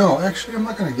 No, actually I'm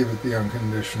not going to give it the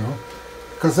unconditional,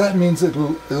 because that means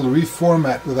it'll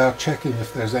reformat without checking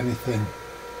if there's anything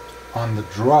on the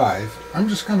drive. I'm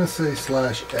just going to say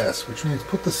 /s, which means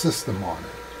put the system on it.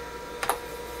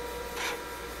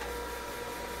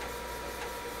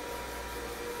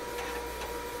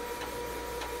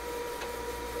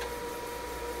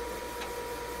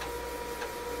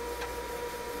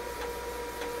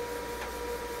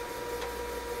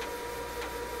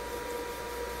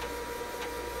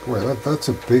 Boy, that's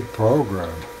a big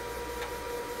program.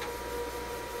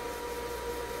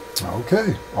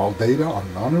 Okay, all data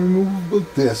on non-removable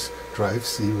disk drive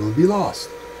C will be lost.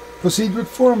 Proceed with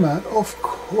format, of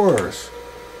course.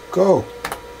 Go.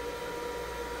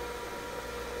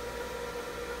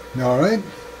 Alright.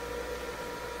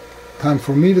 Time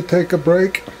for me to take a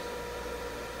break.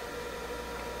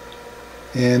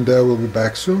 And we'll be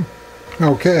back soon.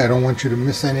 Okay, I don't want you to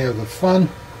miss any of the fun.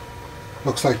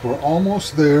 Looks like we're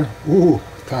almost there. Ooh,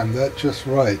 timed that just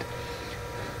right.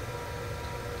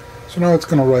 So now it's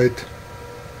going to write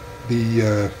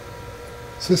the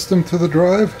system to the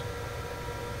drive,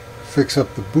 fix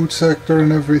up the boot sector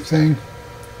and everything.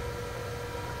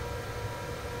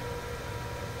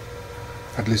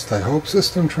 At least I hope.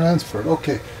 System transferred.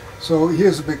 Okay, so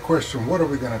here's a big question. What are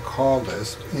we going to call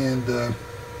this? And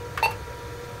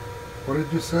what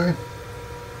did you say?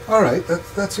 All right,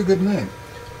 that's a good name.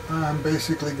 I'm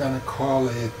basically going to call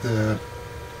it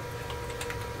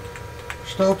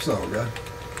Staubsauger,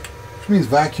 which means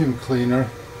vacuum cleaner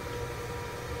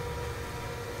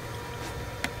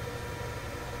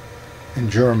in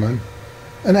German.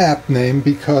 An apt name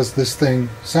because this thing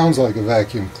sounds like a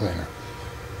vacuum cleaner.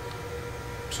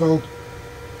 So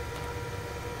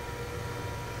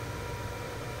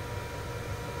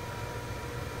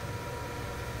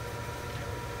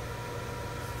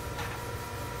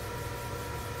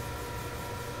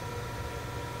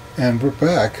and we're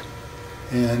back,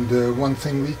 and one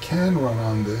thing we can run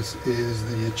on this is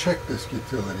the check disk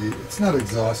utility. It's not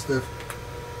exhaustive,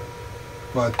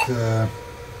 but we'll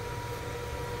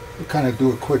kind of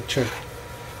do a quick check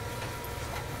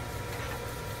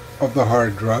of the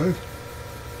hard drive.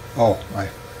 Oh, I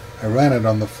ran it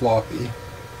on the floppy.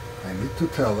 I need to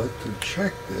tell it to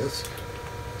check disk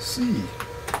C.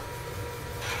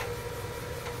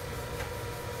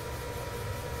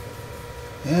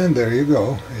 And there you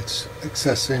go. It's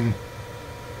accessing,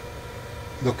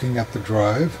 looking at the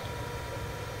drive.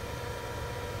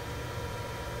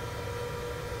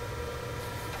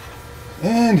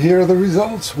 And here are the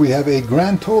results. We have a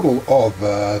grand total of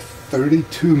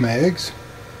 32 megs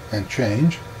and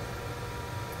change.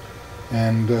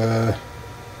 And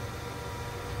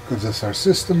gives us our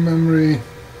system memory.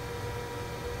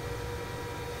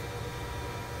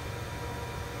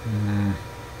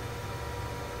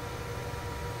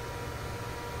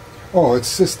 Oh, it's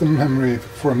system memory.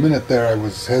 For a minute there I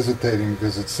was hesitating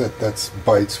because it said that's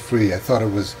bytes free. I thought it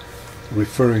was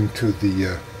referring to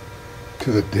the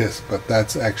disk, but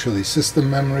that's actually system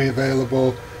memory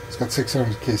available. It's got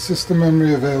 600k system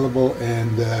memory available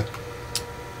and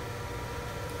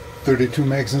 32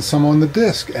 megs and some on the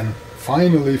disk. And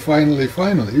finally,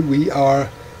 we are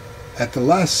at the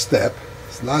last step,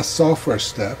 last software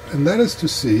step, and that is to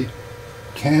see,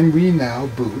 can we now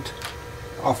boot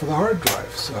off of the hard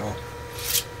drive? So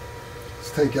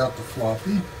let's take out the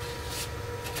floppy.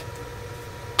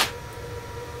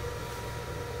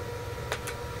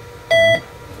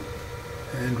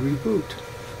 And reboot.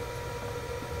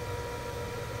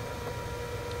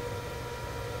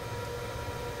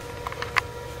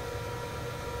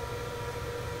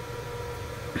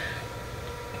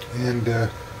 And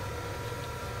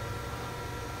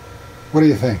what do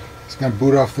you think? It's going to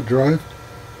boot off the drive?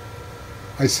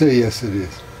 I say yes, it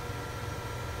is.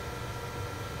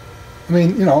 I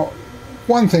mean, you know,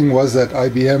 one thing was that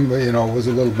IBM, you know, was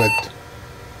a little bit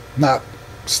not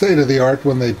state of the art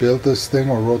when they built this thing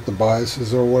or wrote the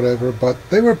BIOSes or whatever, but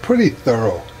they were pretty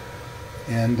thorough.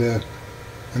 And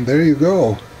there you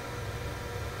go.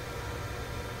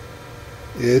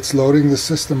 It's loading the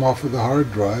system off of the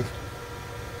hard drive.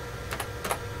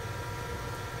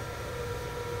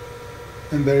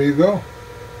 And there you go.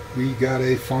 We got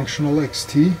a functional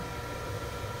XT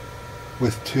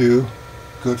with 2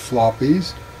 good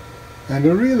floppies and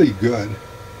a really good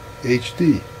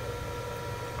HD.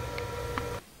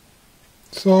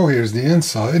 So here's the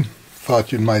inside.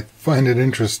 Thought you might find it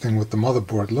interesting what the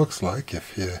motherboard looks like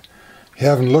if you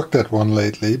haven't looked at one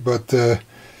lately, but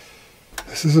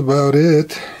this is about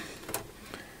it.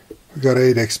 We got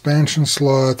 8 expansion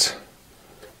slots.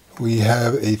 We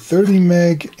have a 30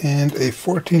 meg and a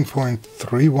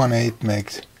 14.318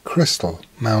 meg crystal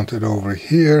mounted over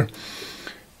here.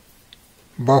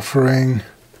 Buffering,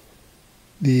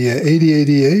 the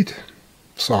 8088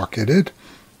 socketed,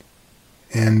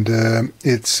 and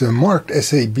it's marked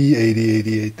SAB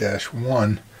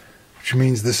 8088-1, which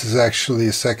means this is actually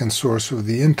a second source of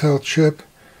the Intel chip,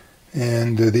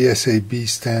 and the SAB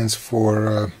stands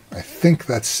for, I think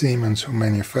that's Siemens who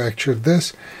manufactured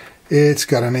this. It's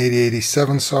got an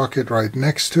 8087 socket right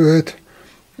next to it,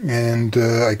 and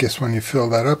I guess when you fill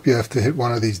that up you have to hit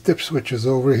one of these dip switches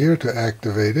over here to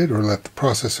activate it or let the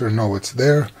processor know it's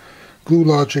there. Glue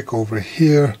logic over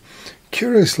here.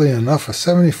 Curiously enough, a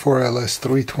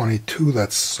 74LS322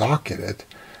 that's socketed.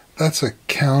 That's a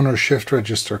counter shift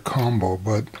register combo,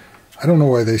 but I don't know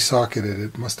why they socketed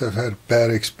it. Must have had a bad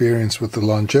experience with the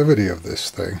longevity of this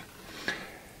thing.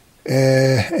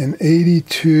 An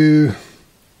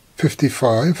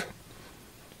 8255.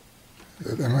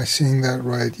 Am I seeing that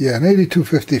right? Yeah, an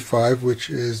 8255,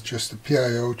 which is just a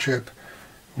PIO chip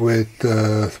with,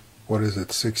 what is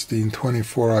it, 16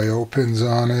 24 I/O pins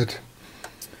on it.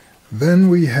 Then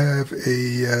we have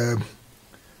a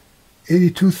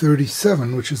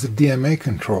 8237, which is a DMA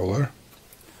controller.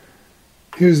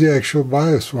 Here's the actual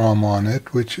BIOS ROM on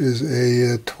it, which is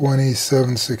a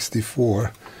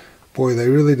 2764. Boy, they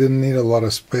really didn't need a lot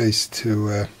of space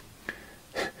to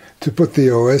put the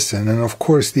OS in. And of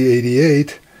course the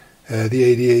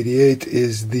 8088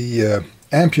 is the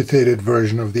amputated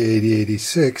version of the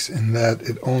 8086 in that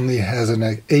it only has an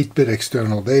 8-bit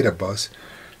external data bus.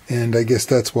 And I guess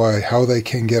that's how they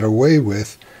can get away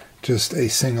with just a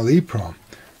single EEPROM.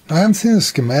 Now I haven't seen the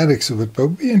schematics of it, but it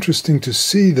would be interesting to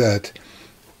see that.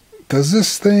 Does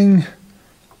this thing,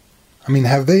 I mean,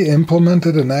 have they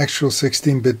implemented an actual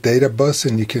 16-bit data bus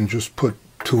and you can just put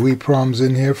 2 EEPROMs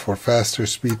in here for faster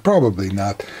speed? Probably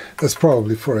not. That's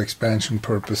probably for expansion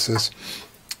purposes.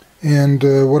 And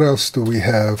what else do we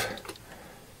have?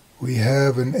 We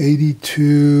have an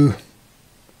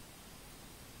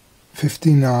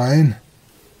 8259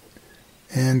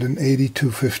 and an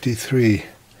 8253.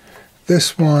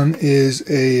 This one is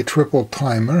a triple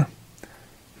timer.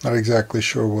 Not exactly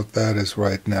sure what that is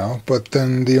right now, but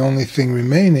then the only thing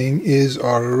remaining is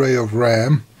our array of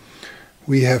RAM.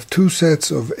 We have 2 sets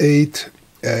of 8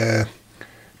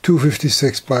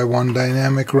 256x1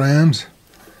 dynamic RAMs,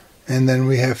 and then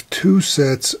we have 2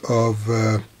 sets of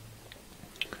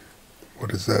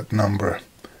what is that number?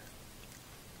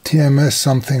 TMS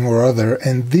something or other,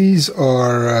 and these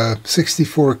are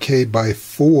 64K by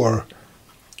 4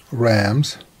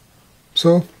 RAMs.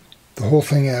 So the whole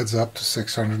thing adds up to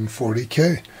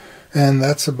 640K, and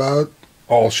that's about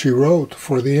all she wrote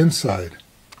for the inside.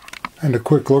 And a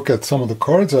quick look at some of the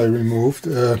cards I removed.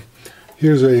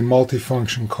 Here's a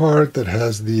multifunction card that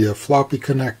has the floppy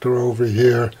connector over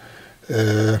here,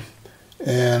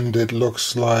 and it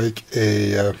looks like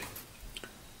a, I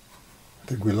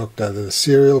think we looked at it, a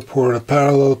serial port, a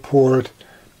parallel port,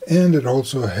 and it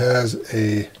also has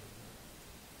an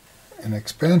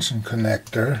expansion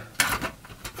connector.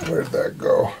 Where'd that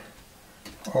go?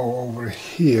 Oh, over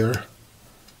here,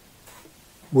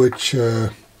 which I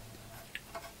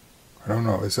don't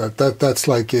know. Is that's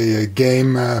like a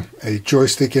game, a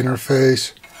joystick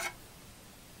interface?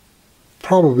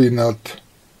 Probably not.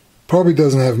 Probably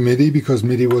doesn't have MIDI because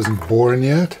MIDI wasn't born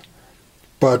yet.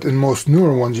 But in most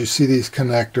newer ones, you see these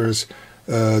connectors.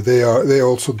 They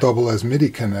also double as MIDI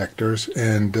connectors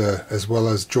and as well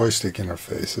as joystick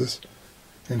interfaces.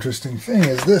 Interesting thing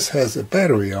is this has a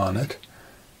battery on it,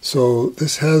 so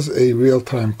this has a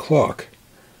real-time clock.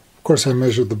 Of course, I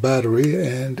measured the battery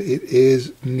and it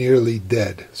is nearly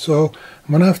dead, so I'm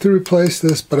going to have to replace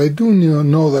this, but I do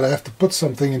know that I have to put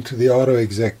something into the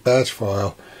autoexec batch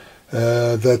file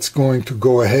that's going to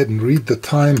go ahead and read the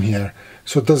time here,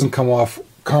 so it doesn't come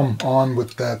on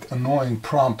with that annoying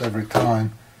prompt every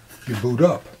time you boot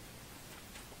up.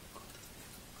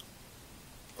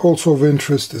 also of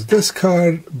interest is this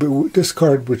card,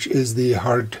 which is the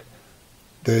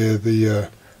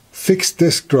fixed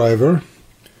disk driver,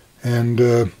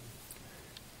 and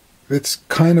it's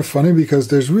kind of funny because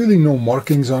there's really no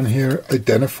markings on here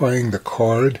identifying the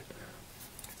card,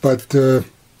 but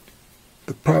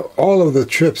all of the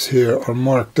chips here are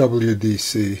marked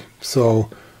WDC, so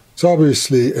it's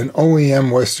obviously an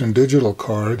OEM Western Digital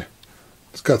card.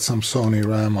 It's got some Sony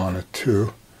RAM on it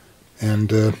too,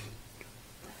 and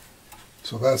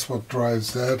so that's what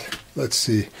drives that. Let's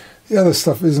see, the other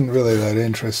stuff isn't really that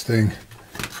interesting.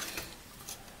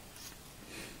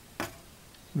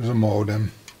 There's a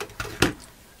modem.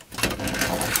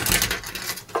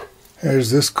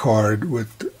 Here's this card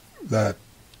with that,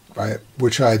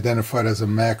 which I identified as a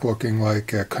Mac looking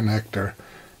like a connector,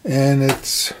 and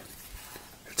it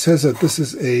says that this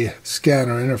is a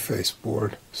scanner interface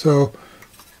board. So,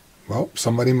 well,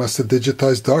 somebody must have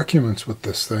digitized documents with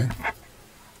this thing.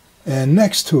 And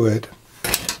next to it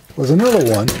was another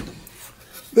one.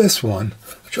 This one,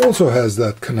 which also has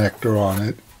that connector on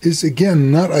it, is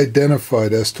again not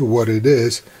identified as to what it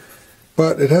is,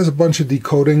 but it has a bunch of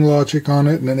decoding logic on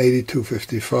it and an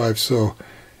 8255, so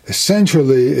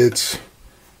essentially it's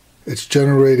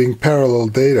generating parallel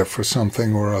data for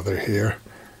something or other here.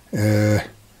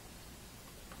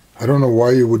 I don't know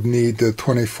why you would need the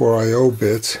 24 I/O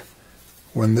bits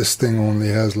when this thing only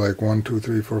has like 1, 2,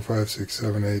 3, 4, 5, 6,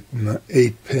 7,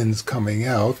 8 pins coming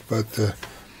out, but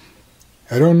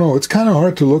I don't know. It's kind of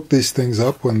hard to look these things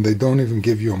up when they don't even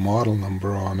give you a model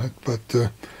number on it,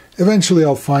 but eventually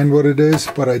I'll find what it is,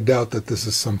 but I doubt that this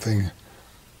is something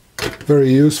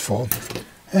very useful.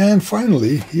 And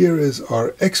finally, here is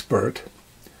our expert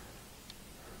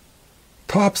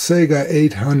Top Sega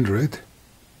 800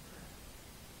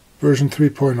 version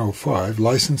 3.05,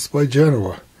 licensed by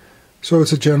Genoa. So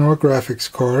it's a Genoa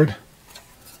graphics card,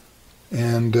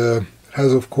 and it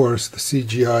has, of course, the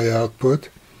CGI output.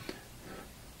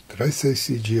 Did I say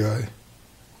CGI?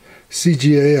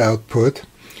 CGA output,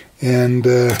 and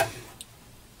I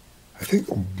think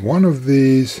one of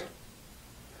these,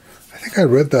 I think I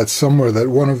read that somewhere, that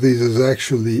one of these is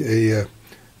actually a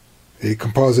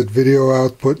composite video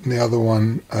output, and the other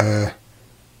one, I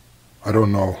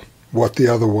don't know what the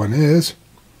other one is.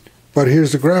 But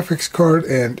here's the graphics card,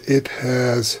 and it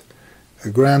has a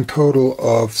grand total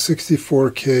of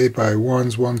 64K by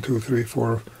 1s, 1, 2, 3,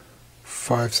 4,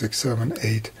 5, 6, 7,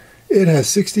 8. It has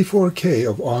 64K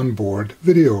of onboard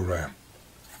video RAM.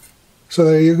 So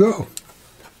there you go.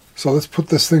 So let's put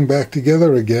this thing back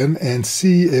together again and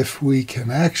see if we can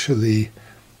actually,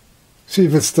 see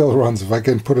if it still runs, if I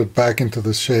can put it back into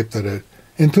the shape that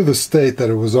into the state that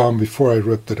it was on before I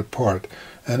ripped it apart.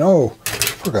 And oh, I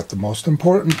forgot the most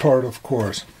important part, of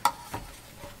course.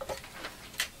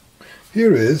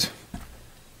 Here is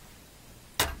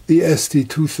the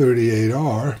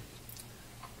ST238R.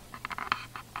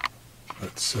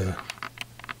 Let's, oh,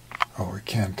 I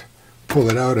can't pull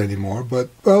it out anymore, but,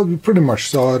 well, you pretty much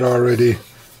saw it already.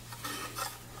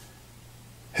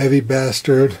 Heavy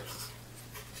bastard.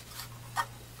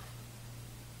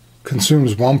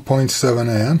 Consumes 1.7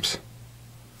 amps.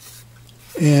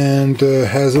 And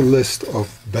has a list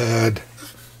of bad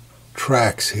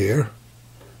tracks here.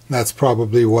 That's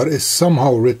probably what is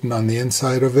somehow written on the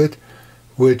inside of it,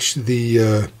 which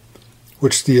the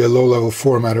low-level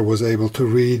formatter was able to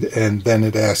read, and then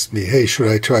it asked me, hey, should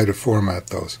I try to format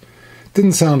those?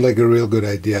 Didn't sound like a real good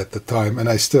idea at the time, and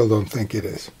I still don't think it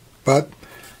is. But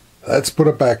let's put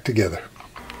it back together.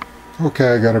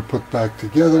 Okay, I got it put back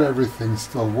together. Everything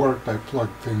still worked. I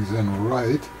plugged things in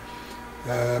right.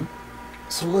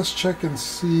 So let's check and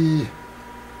see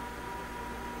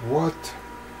what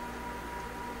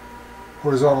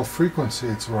horizontal frequency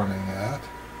it's running at.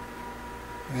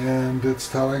 And it's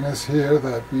telling us here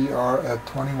that we are at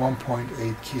 21.8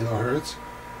 kilohertz.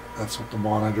 That's what the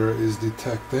monitor is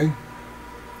detecting.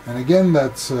 And again,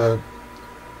 that's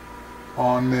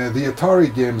on the Atari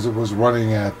games, it was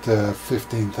running at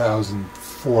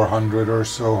 15,400 or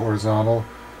so horizontal,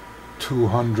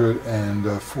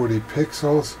 240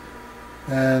 pixels.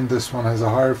 And this one has a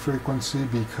higher frequency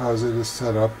because it is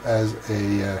set up as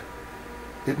a,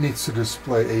 it needs to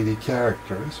display 80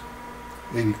 characters,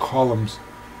 80 columns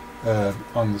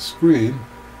on the screen.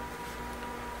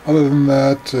 Other than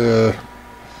that,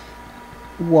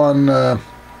 one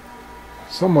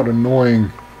somewhat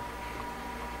annoying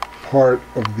part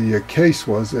of the case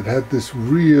was it had this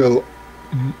real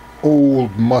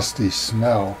old musty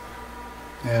smell,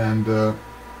 and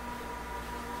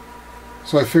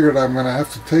so I figured I'm going to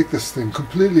have to take this thing,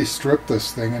 completely strip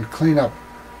this thing, and clean up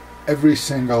every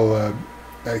single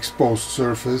exposed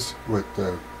surface with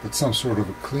some sort of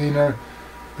a cleaner.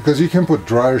 because you can put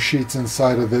dryer sheets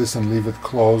inside of this and leave it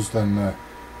closed, and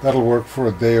that'll work for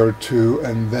a day or two,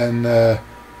 and then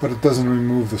but it doesn't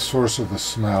remove the source of the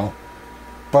smell.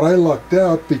 But I lucked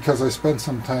out because I spent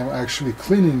some time actually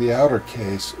cleaning the outer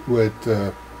case with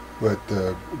the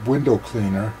window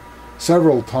cleaner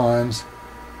several times,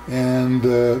 and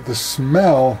the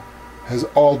smell has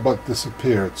all but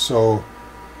disappeared. So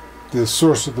the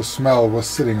source of the smell was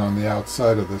sitting on the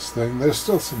outside of this thing. There's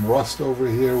still some rust over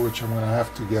here which I'm going to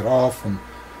have to get off,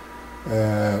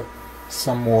 and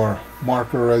some more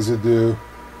marker residue.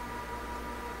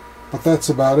 But that's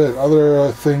about it.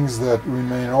 Other things that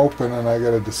remain open and I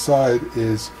got to decide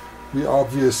is, we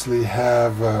obviously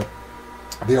have the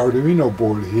Arduino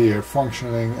board here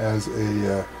functioning as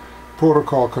a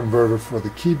protocol converter for the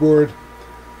keyboard.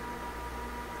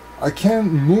 I can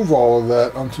move all of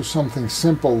that onto something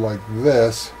simple like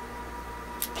this.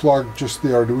 Plug just the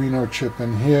Arduino chip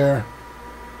in here,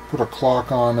 put a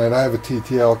clock on it. I have a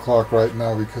TTL clock right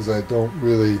now because I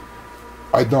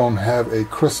don't have a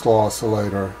crystal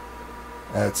oscillator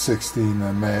at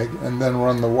 16 meg, and then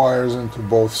run the wires into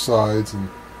both sides, and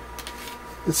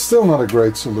it's still not a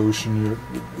great solution.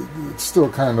 It's still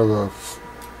kind of a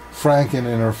Franken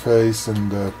interface,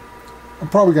 and I'm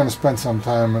probably going to spend some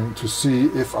time to see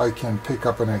if I can pick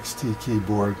up an XT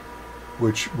keyboard,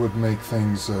 which would make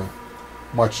things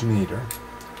much neater.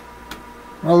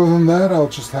 Other than that, I'll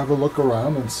just have a look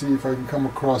around and see if I can come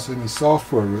across any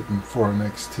software written for an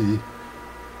XT.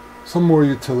 Some more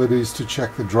utilities to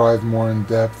check the drive more in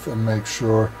depth and make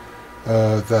sure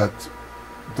that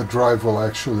the drive will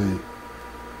actually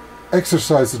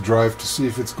exercise the drive to see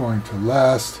if it's going to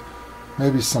last.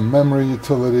 Maybe some memory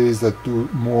utilities that do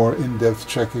more in-depth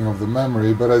checking of the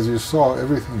memory, but as you saw,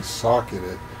 everything's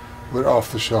socketed with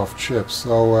off-the-shelf chips,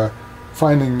 so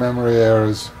finding memory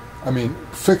errors,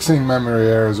 fixing memory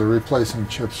errors or replacing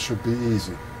chips should be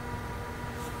easy.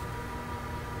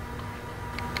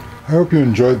 I hope you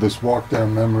enjoyed this walk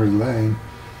down memory lane.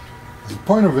 As a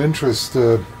point of interest,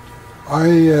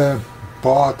 I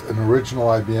bought an original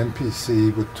IBM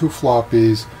PC with 2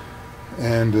 floppies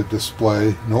and a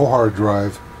display, no hard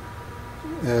drive,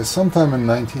 sometime in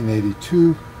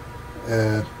 1982.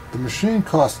 The machine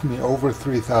cost me over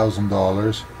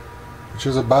 $3,000, which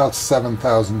is about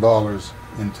 $7,000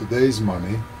 in today's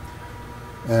money,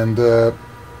 and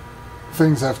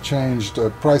things have changed.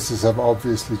 Prices have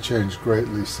obviously changed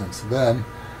greatly since then,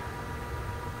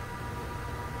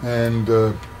 and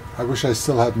I wish I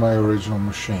still had my original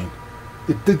machine.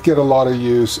 It did get a lot of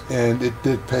use, and it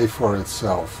did pay for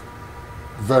itself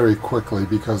very quickly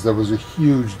because there was a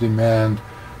huge demand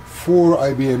for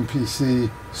IBM PC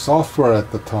software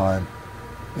at the time,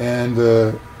 and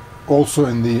also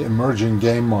in the emerging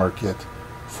game market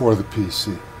for the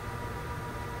PC.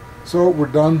 So we're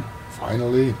done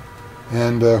finally,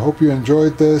 and hope you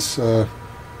enjoyed this. If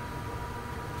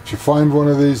you find one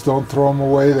of these, don't throw them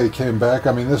away. They came back.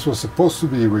 This was supposed to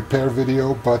be a repair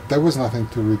video, but there was nothing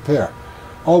to repair.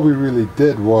 All we really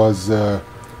did was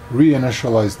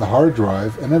reinitialize the hard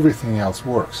drive, and everything else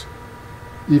works.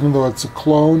 Even though it's a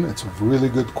clone, it's of really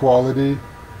good quality,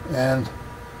 and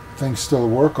things still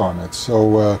work on it.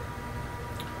 So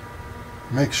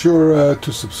make sure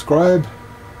to subscribe,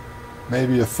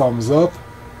 maybe a thumbs up,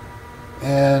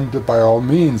 and by all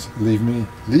means leave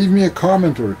me a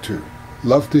comment or two.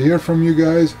 Love to hear from you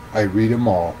guys. I read them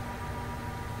all.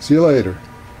 See you later.